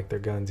don't like their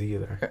guns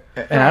either.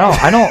 And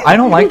I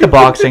don't like the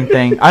boxing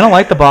thing. I don't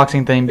like the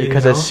boxing thing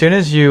because You know? as soon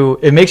as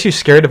it makes you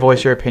scared to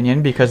voice your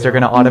opinion because they're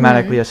going to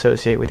automatically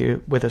associate with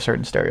you with a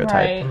certain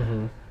stereotype. Right.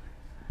 Mm-hmm.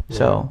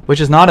 So, which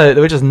is not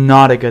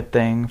a good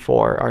thing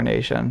for our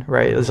nation,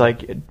 right? It's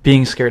like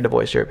being scared to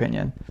voice your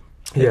opinion.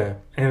 Yeah,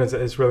 and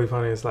it's really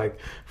funny. It's like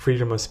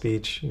freedom of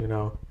speech, you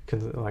know,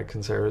 like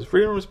conservatives,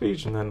 freedom of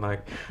speech, and then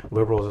like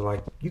liberals are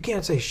like, you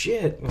can't say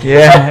shit.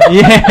 Yeah,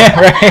 yeah,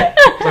 right.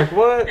 It's like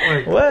what?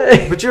 Like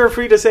What? But you're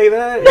free to say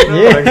that. You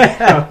know?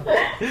 Yeah.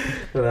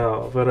 Like,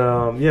 no, but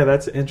yeah,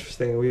 that's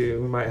interesting. We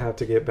might have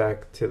to get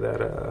back to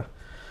that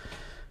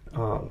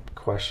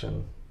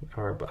question,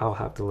 or I'll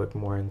have to look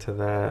more into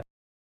that.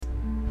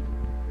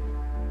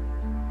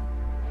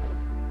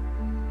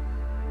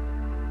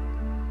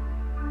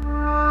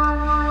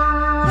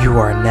 You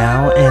are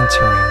now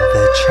entering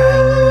the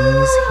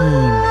Chinese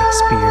heme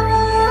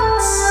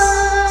experience.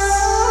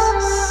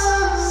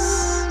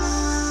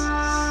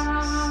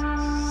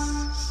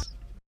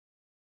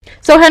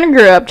 So Hannah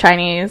grew up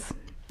Chinese.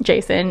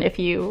 Jason, if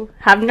you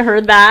haven't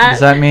heard that. Does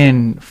that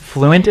mean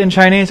fluent in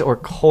Chinese or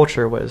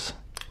culture was?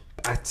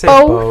 I'd say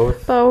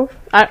both. Both.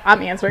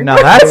 I'm answering. Now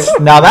that's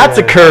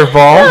a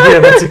curveball. Yeah,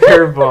 that's a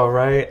curveball,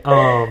 right?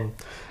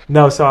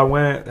 No, so I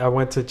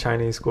went to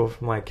Chinese school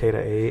from like K to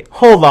 8.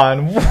 Hold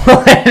on.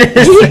 What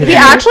is He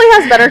actually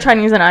has better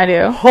Chinese than I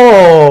do.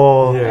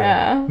 Oh.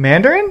 Yeah.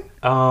 Mandarin?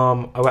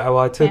 Well,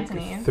 I took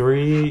Cantonese.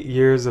 3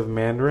 years of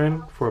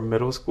Mandarin for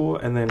middle school,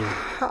 and then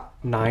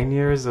 9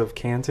 years of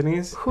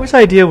Cantonese. Whose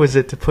idea was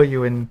it to put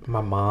you in? My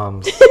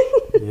mom's.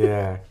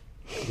 Yeah.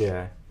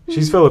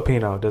 She's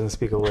Filipino. Doesn't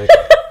speak a lick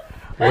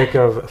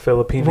of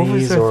Philippines. What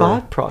was their or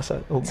thought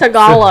process?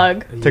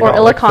 Tagalog or Tagalog.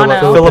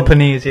 Ilocano.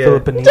 Philippines, yeah.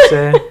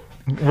 Philippinese.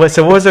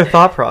 So what was their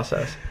thought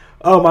process?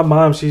 Oh, my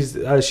mom. She's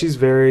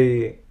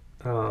very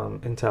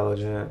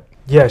intelligent.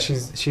 Yeah,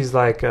 she's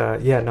like,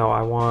 no,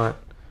 I want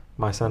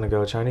my son to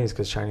go Chinese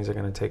because Chinese are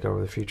going to take over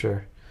the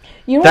future.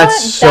 You know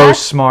That's what? so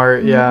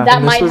smart, yeah. That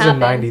And this might was happen. in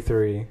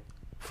 93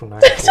 from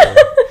 94.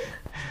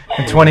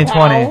 In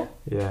 2020. Wow.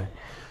 Yeah.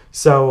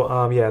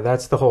 So,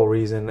 that's the whole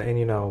reason. And,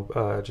 you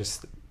know,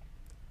 just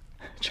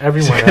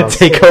everyone Gonna else.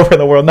 take over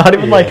the world. Not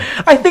even Yeah. like,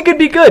 I think it'd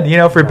be good, you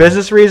know, for No.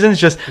 business reasons,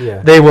 just Yeah.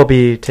 they will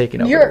be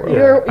taking over the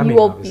world. I You mean,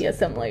 will obviously. be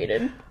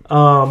assimilated.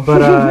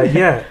 But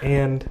yeah,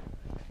 and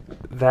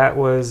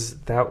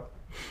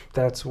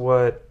that's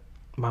what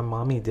my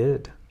mommy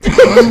did.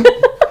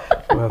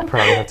 We'll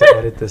probably have to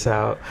edit this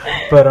out.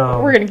 But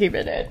We're gonna keep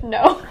it in.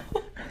 No.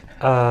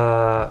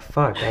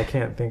 fuck, I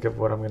can't think of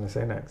what I'm gonna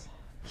say next.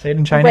 Say it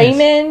in Chinese.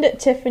 Raymond,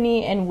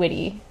 Tiffany, and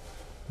Witty.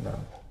 No.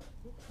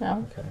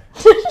 No. Okay.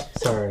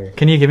 Sorry.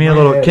 Can you give me a My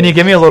little? head Can you is-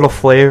 give me a little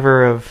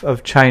flavor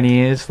of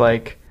Chinese?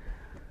 Like,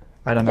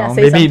 I don't know. Yeah,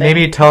 say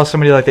maybe something. tell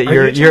somebody like that.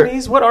 Are you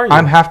Chinese? What are you?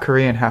 I'm half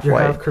Korean, half You're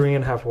white. half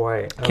Korean, half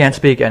white. Okay. Can't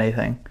speak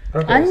anything.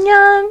 Okay.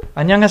 Annyeong. So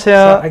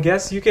안녕하세요. I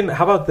guess you can.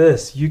 How about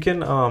this? You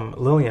can,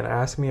 Lillian,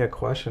 ask me a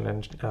question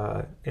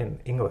in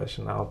English,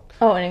 and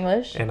Oh, in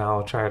English.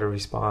 I'll try to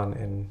respond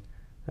in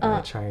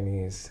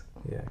Chinese.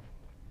 Yeah.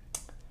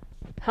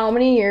 How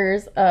many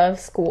years of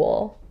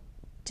school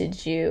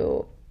did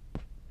you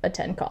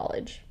attend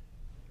college?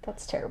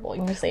 That's terrible.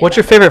 You can just say What's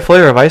that. your favorite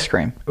flavor of ice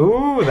cream?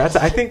 Ooh,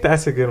 I think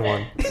that's a good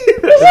one.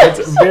 That's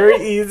very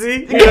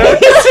easy. You know?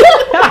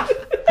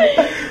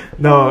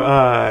 No,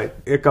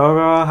 嗰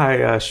個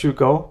係暑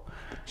高.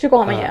 去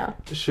過係乜嘢啊？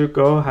暑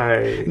高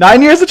係 9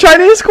 years of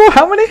Chinese school?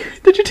 How many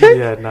did you take?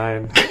 yeah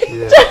 9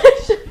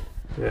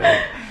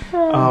 yeah.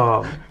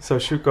 So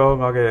暑高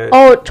我嘅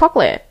哦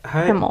，chocolate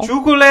係係冇。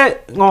朱古力，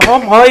我可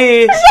唔可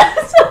以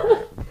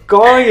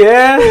講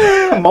嘢？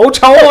唔好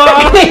嘈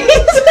啊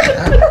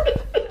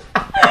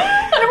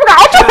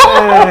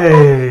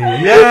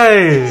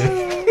！Yay!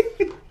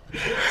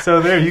 So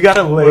there, you got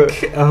a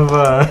lick of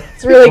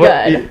It's really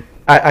What- good.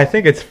 I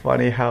think it's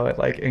funny how it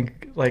like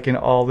in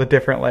all the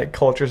different like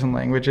cultures and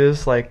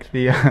languages, like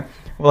the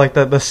like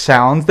the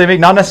sounds they make,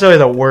 not necessarily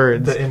the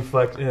words. the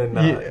inflection.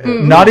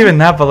 Not even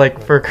that, but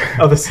like for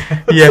Oh, the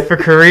sounds. yeah, for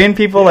Korean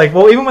people, like,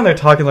 well, even when they're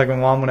talking, like my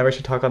mom, whenever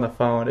she talk on the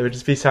phone, it would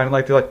just be sounding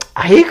like they're like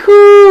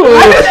 "Aiku,"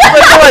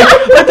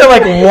 like they're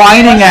like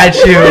whining at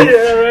you.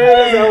 Yeah, right.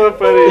 That's hella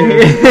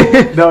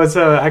funny. No, it's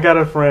I got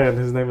a friend.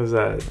 His name is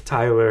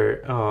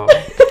Tyler.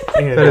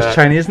 And, Is that his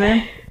Chinese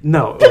name?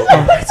 No,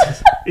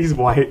 he's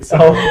white.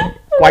 So.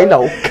 Why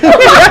no? And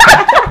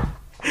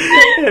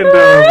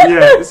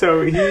yeah,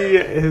 so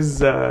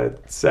his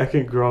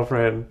second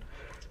girlfriend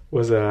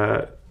was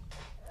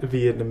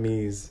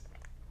Vietnamese,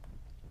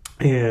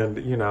 and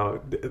you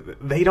know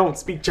they don't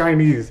speak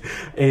Chinese,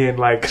 and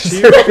like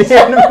she,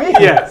 Vietnamese.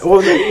 yeah,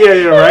 well,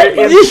 yeah, right,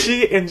 and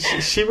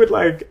she would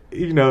like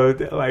you know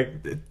like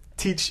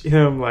teach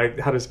him like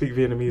how to speak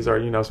Vietnamese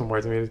or some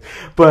words of Vietnamese.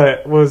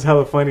 But what was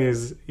hella funny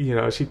is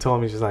she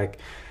told me, she's like,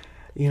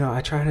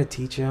 I try to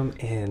teach him,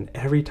 and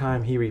every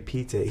time he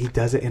repeats it, he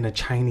does it in a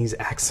Chinese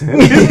accent.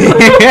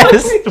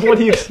 Yes. What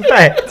do you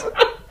expect?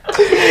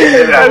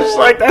 And I was just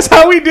like, that's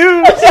how we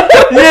do.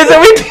 Yes,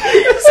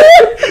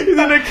 He's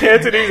in a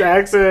Cantonese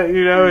accent,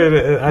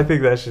 and I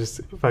think that's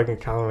just fucking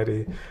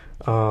comedy.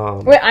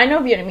 Wait, I know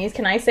Vietnamese.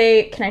 Can I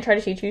try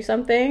to teach you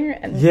something?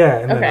 Yeah.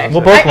 And okay.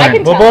 We'll both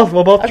learn.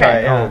 We'll both okay. try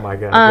it. Yeah. Oh my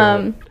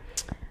god.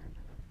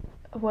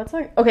 What's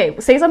like? Okay,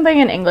 say something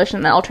in English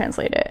and then I'll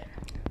translate it.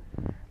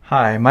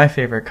 Hi, my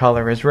favorite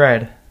color is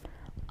red.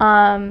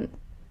 Tôi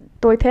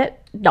thích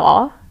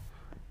đỏ.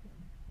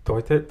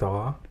 Tôi thích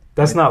đỏ.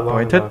 That's not long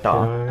Tôi thích enough.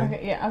 đỏ.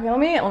 Okay, yeah. Okay, let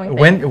me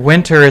think.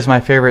 Winter is my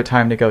favorite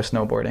time to go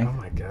snowboarding. Oh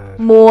my god.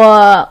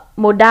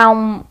 Mùa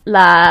đông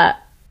là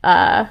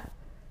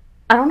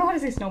I don't know how to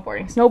say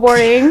snowboarding.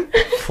 Snowboarding.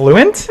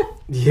 Fluent?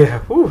 Yeah.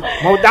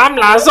 Mùa đông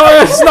là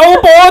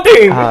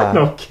snowboarding.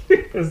 No, I'm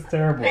kidding. It's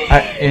terrible.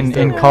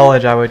 In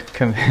college, I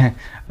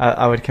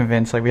would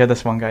convince, like, we had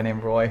this one guy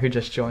named Roy who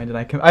just joined, and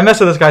I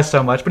messed with this guy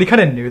so much, but he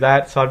kind of knew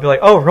that, so I'd be like,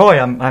 oh, Roy,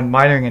 I'm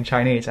minoring in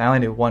Chinese. I only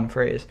knew one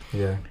phrase.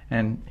 Yeah.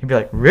 And he'd be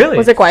like, really?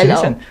 Was it Guai Lo?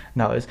 Jason?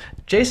 No, it was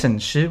Jason,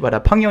 是我的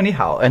朋友你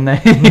好. And then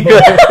he'd be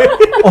like,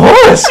 oh,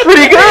 that's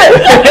pretty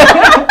good.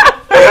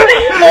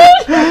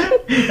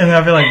 And then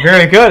I'd be like,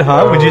 very good,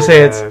 huh? Would you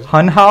say it's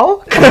hun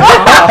hao?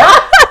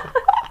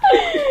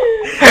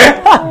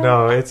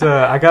 No, it's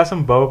I got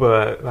some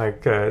boba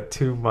like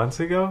 2 months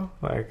ago,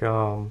 like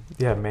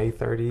May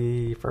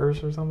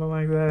 31st or something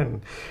like that,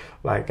 and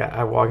like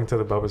I walk into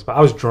the boba spot.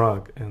 I was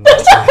drunk, and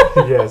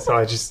yeah, so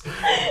I just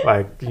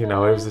like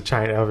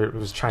it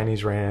was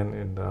Chinese ran,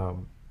 and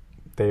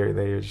they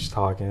were just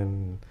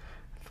talking.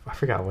 I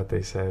forgot what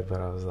they said,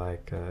 but I was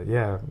like,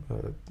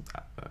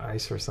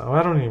 ice or something.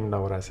 I don't even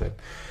know what I said,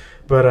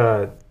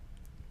 but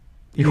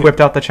You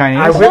whipped out the Chinese?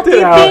 I whipped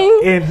it out,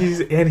 and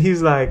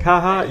he's like,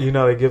 haha,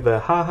 they give the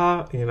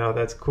haha,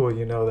 that's cool,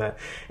 that.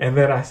 And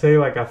then I say,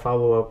 like, I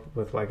follow up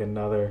with, like,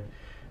 another,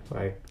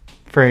 like,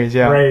 phrase,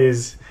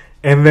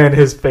 and then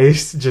his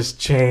face just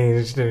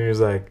changed, and he was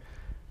like,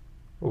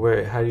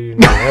 wait, how do you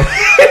know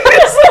that?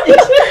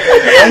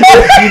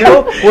 You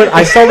know what?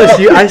 I saw this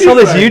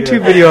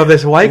YouTube video of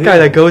this white guy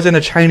that goes into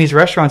Chinese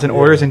restaurants and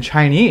orders in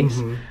Chinese.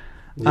 Mm-hmm.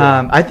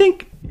 Yeah. I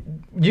think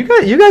you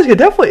guys could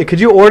definitely. Could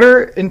you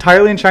order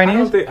entirely in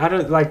Chinese?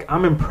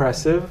 I'm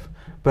impressive,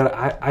 but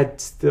I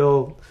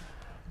still.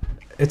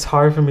 It's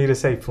hard for me to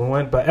say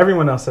fluent, but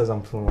everyone else says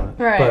I'm fluent.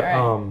 Right. But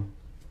right.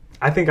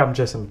 I think I'm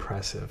just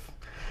impressive.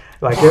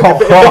 Like if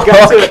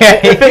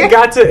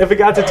it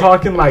got to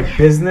talking like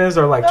business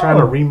or like trying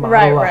to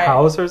remodel a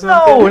house or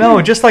something.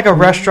 No, just like a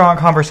restaurant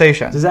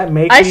conversation. Does that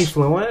make me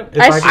fluent?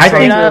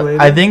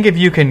 I think if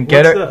you can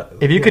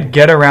could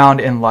get around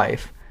in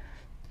life.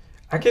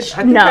 I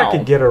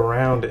could get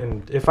around,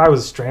 and if I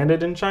was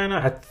stranded in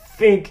China, I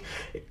think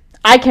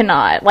I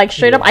cannot. Like,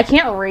 straight up, I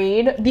can't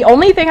read. The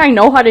only thing I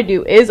know how to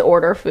do is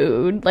order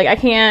food. Like, I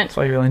can't. That's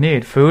all you really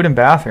need. Food and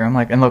bathroom,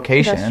 like, and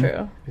location. That's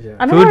true.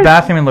 Yeah. Food,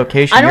 bathroom, and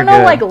location. I don't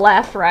know, like,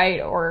 left,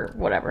 right, or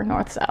whatever,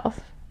 north, south.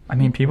 I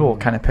mean, people will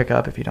kind of pick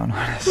up if you don't know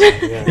how to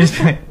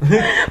say.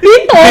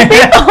 People.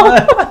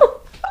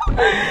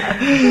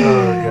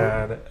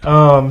 Oh,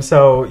 God.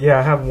 So, yeah,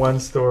 I have one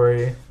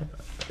story.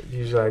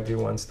 Usually I do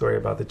one story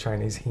about the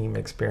Chinese heme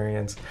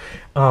experience.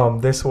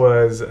 This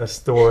was a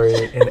story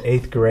in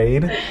 8th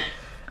grade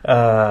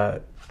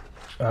or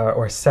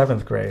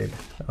 7th grade.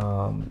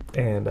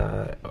 And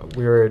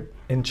we were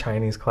in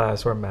Chinese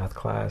class or math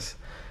class.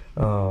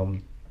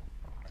 And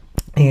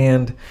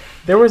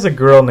there was a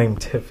girl named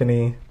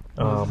Tiffany.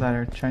 Was that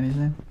her Chinese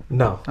name?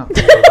 No. Oh.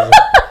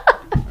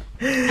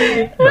 No,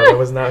 that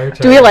was not her Chinese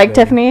name. Do we like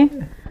Tiffany?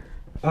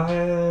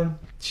 I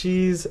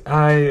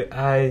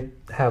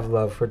have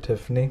love for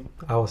Tiffany.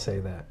 I will say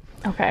that.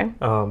 Okay.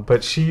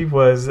 But she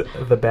was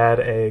the bad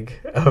egg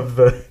of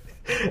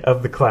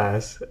the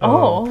class.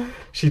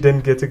 She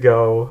didn't get to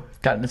go.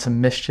 Got into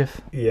some mischief.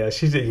 Yeah,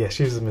 she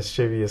was a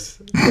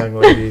mischievous young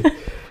lady.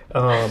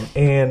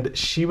 And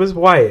she was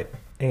white.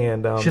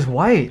 And she's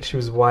white. She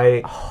was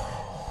white.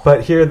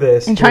 But hear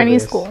this. In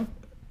Chinese school.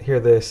 Hear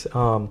this.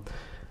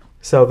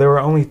 So there were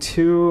only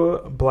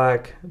 2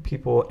 black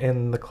people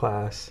in the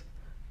class.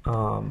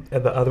 And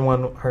the other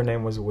one, her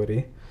name was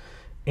Woody,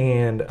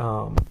 and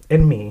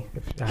me.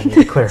 If I need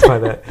to clarify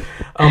that.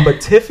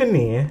 But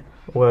Tiffany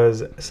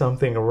was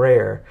something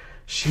rare.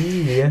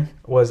 She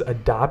was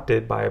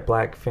adopted by a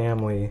black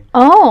family.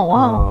 Oh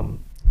wow!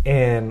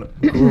 And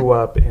grew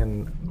up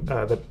in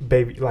the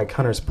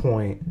Hunters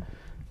Point,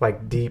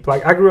 like deep.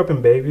 Like I grew up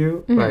in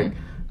Bayview,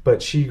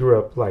 but she grew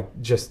up like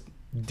just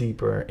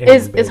deeper.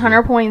 Is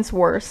Hunter Point's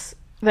worse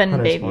than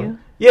Hunters Bayview? Point.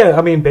 Yeah,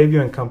 I mean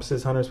Bayview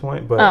encompasses Hunters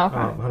Point, but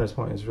Hunters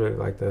Point is really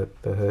like the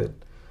hood.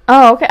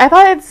 Oh, okay. I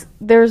thought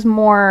there's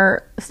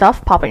more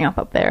stuff popping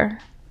up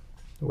there.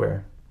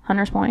 Where?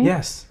 Hunters Point?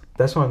 Yes,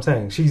 that's what I'm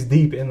saying. She's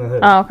deep in the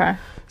hood. Oh, okay.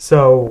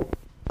 So,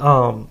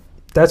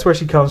 that's where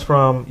she comes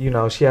from.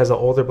 She has an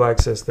older black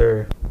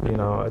sister,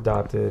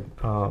 adopted.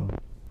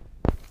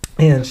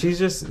 And she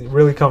just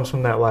really comes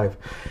from that life.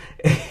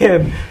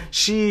 And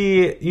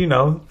she,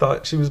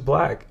 thought she was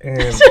black.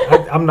 And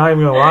I'm not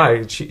even gonna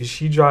lie.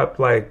 She dropped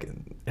like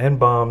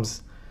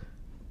N-bombs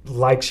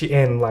not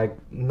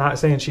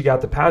saying she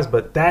got the pass,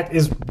 but that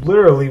is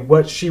literally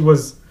what she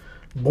was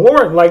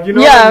born. Like, what I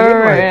mean?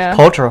 Right, like, yeah.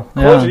 Cultural.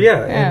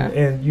 yeah.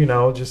 And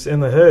just in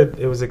the hood,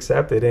 it was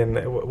accepted.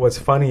 And what's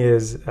funny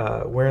is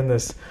we're in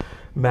this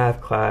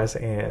math class,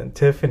 and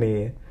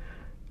Tiffany,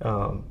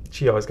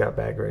 she always got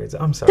bad grades.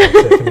 I'm sorry,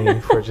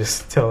 Tiffany, for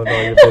just telling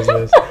all your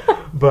business.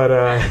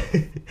 But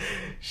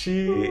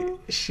she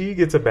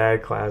gets a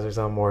bad class or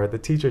something, or the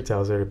teacher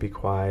tells her to be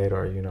quiet,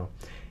 or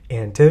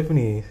and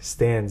Tiffany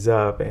stands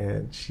up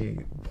and she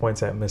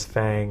points at Miss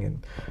Fang,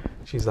 and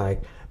she's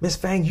like, "Miss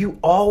Fang, you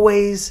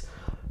always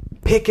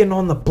picking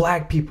on the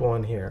black people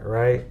in here,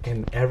 right?"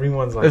 And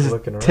everyone's like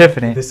looking around.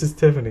 Tiffany. This is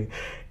Tiffany,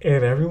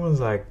 and everyone's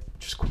like,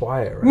 "Just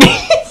quiet,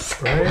 right?"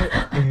 Right?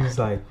 And he's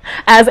like,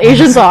 as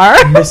Asians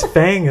are. Miss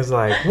Fang is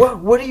like,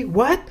 what are you,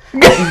 what?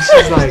 And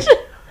she's like,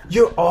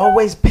 "You're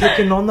always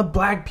picking on the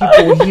black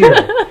people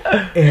here."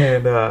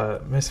 And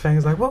Miss Fang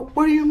is like, what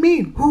do you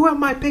mean? Who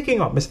am I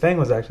picking on? Miss Fang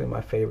was actually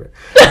my favorite.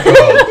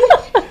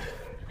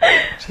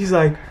 She's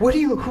like, what are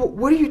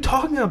you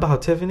talking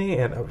about, Tiffany?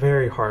 And a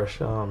very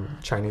harsh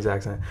Chinese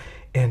accent.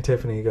 And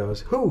Tiffany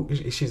goes, who?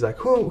 She's like,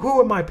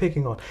 who am I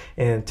picking on?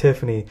 And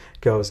Tiffany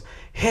goes,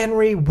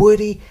 Henry,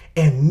 Woody,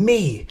 and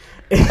me.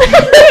 She really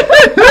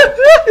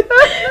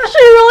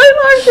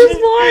thought she was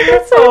blind.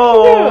 That's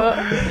so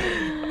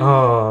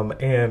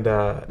cute. And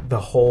the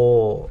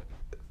whole,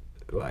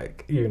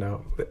 like,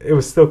 it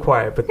was still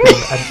quiet, but then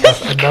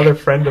another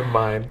friend of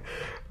mine,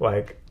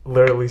 like,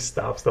 literally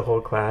stops the whole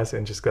class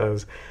and just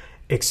goes,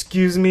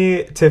 "Excuse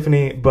me,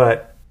 Tiffany,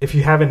 but if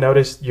you haven't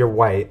noticed, you're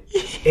white."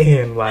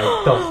 And like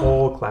the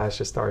whole class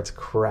just starts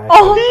cracking.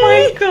 Oh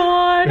my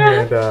god.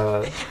 And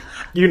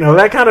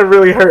that kind of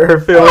really hurt her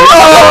feelings.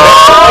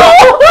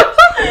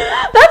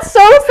 That's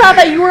so sad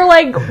that you were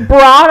like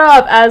brought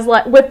up as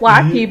like with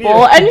black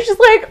people, and you're just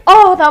like,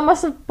 oh, that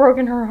must have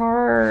broken her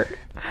heart.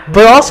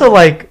 But also,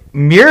 like,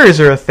 mirrors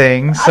are a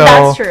thing, so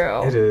That's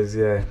true. It is,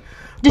 yeah.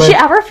 Did she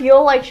ever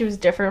feel like she was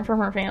different from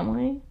her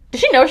family?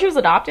 Did she know she was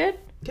adopted?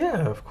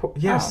 Yeah, of course.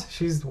 Yes,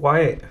 she's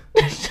white.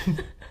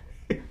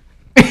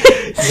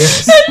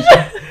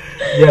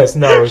 Yes,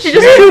 no. She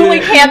just truly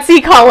can't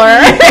see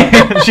color.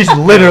 she's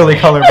literally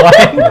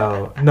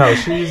colorblind. No,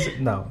 she's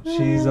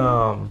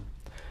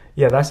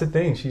yeah, that's the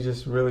thing. She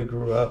just really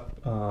grew up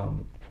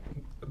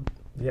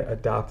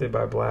adopted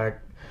by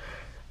black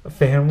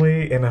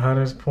family in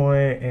Hunters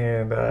Point,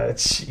 and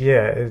it's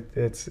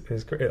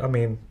great. I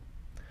mean,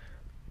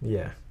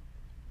 yeah.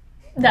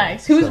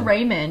 Nice. Who's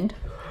Raymond?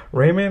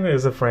 Raymond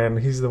is a friend.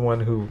 He's the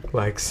one who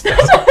likes.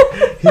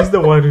 He's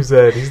the one who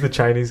said, he's the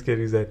Chinese kid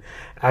who said,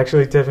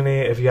 "Actually, Tiffany,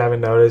 if you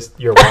haven't noticed,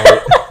 you're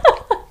white."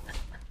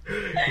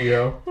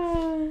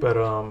 But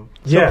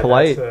so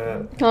polite.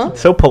 Huh?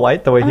 So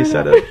polite the way he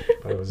said it.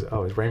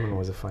 But Raymond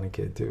was a funny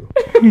kid too.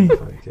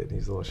 Funny kid.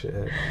 He's a little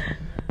shithead.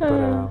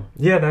 But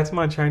that's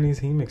my Chinese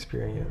heme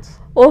experience.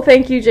 Well,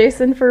 thank you,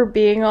 Jason, for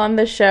being on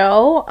the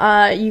show.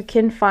 You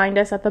can find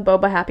us at the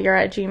Boba Happier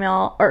at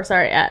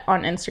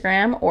on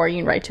Instagram, or you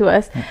can write to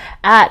us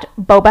at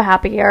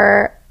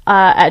bobahappier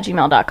at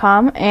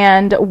gmail.com.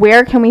 And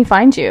where can we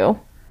find you?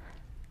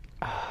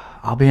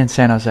 I'll be in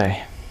San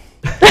Jose.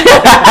 I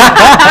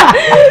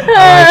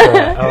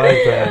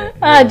like that.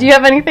 Yeah. Do you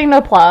have anything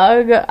to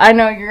plug? I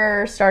know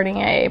you're starting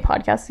a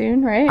podcast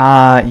soon,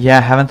 right? Yeah,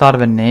 haven't thought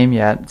of a name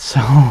yet, so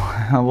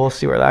we'll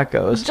see where that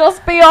goes.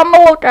 Just be on the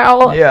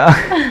lookout.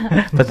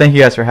 Yeah. But thank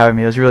you guys for having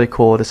me. It was really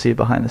cool to see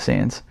behind the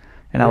scenes,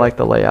 and I like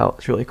the layout.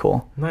 It's really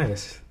cool.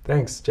 Nice.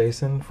 Thanks,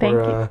 Jason,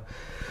 for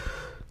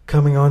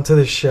coming on to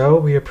the show.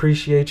 We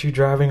appreciate you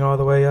driving all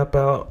the way up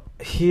out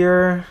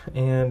here.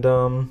 And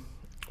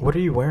what are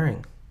you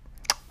wearing?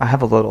 I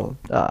have a little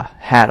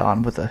hat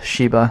on with a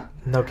Shiba.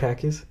 No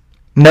khakis?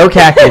 No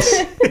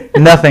khakis.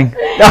 Nothing.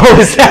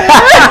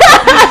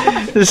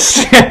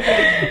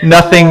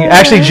 Nothing.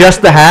 Actually,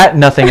 just the hat.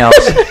 Nothing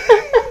else.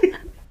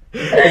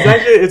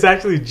 It's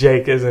actually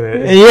Jake, isn't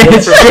it?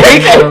 It's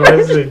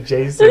Jake.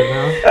 Jason,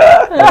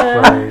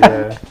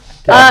 huh?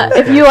 Funny,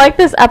 if you like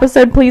this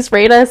episode, please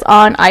rate us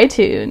on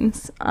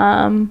iTunes.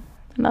 And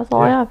that's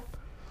all I have.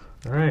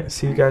 All right.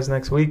 See you guys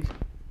next week.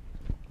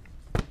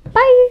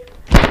 Bye.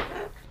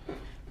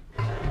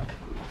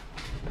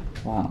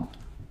 Wow.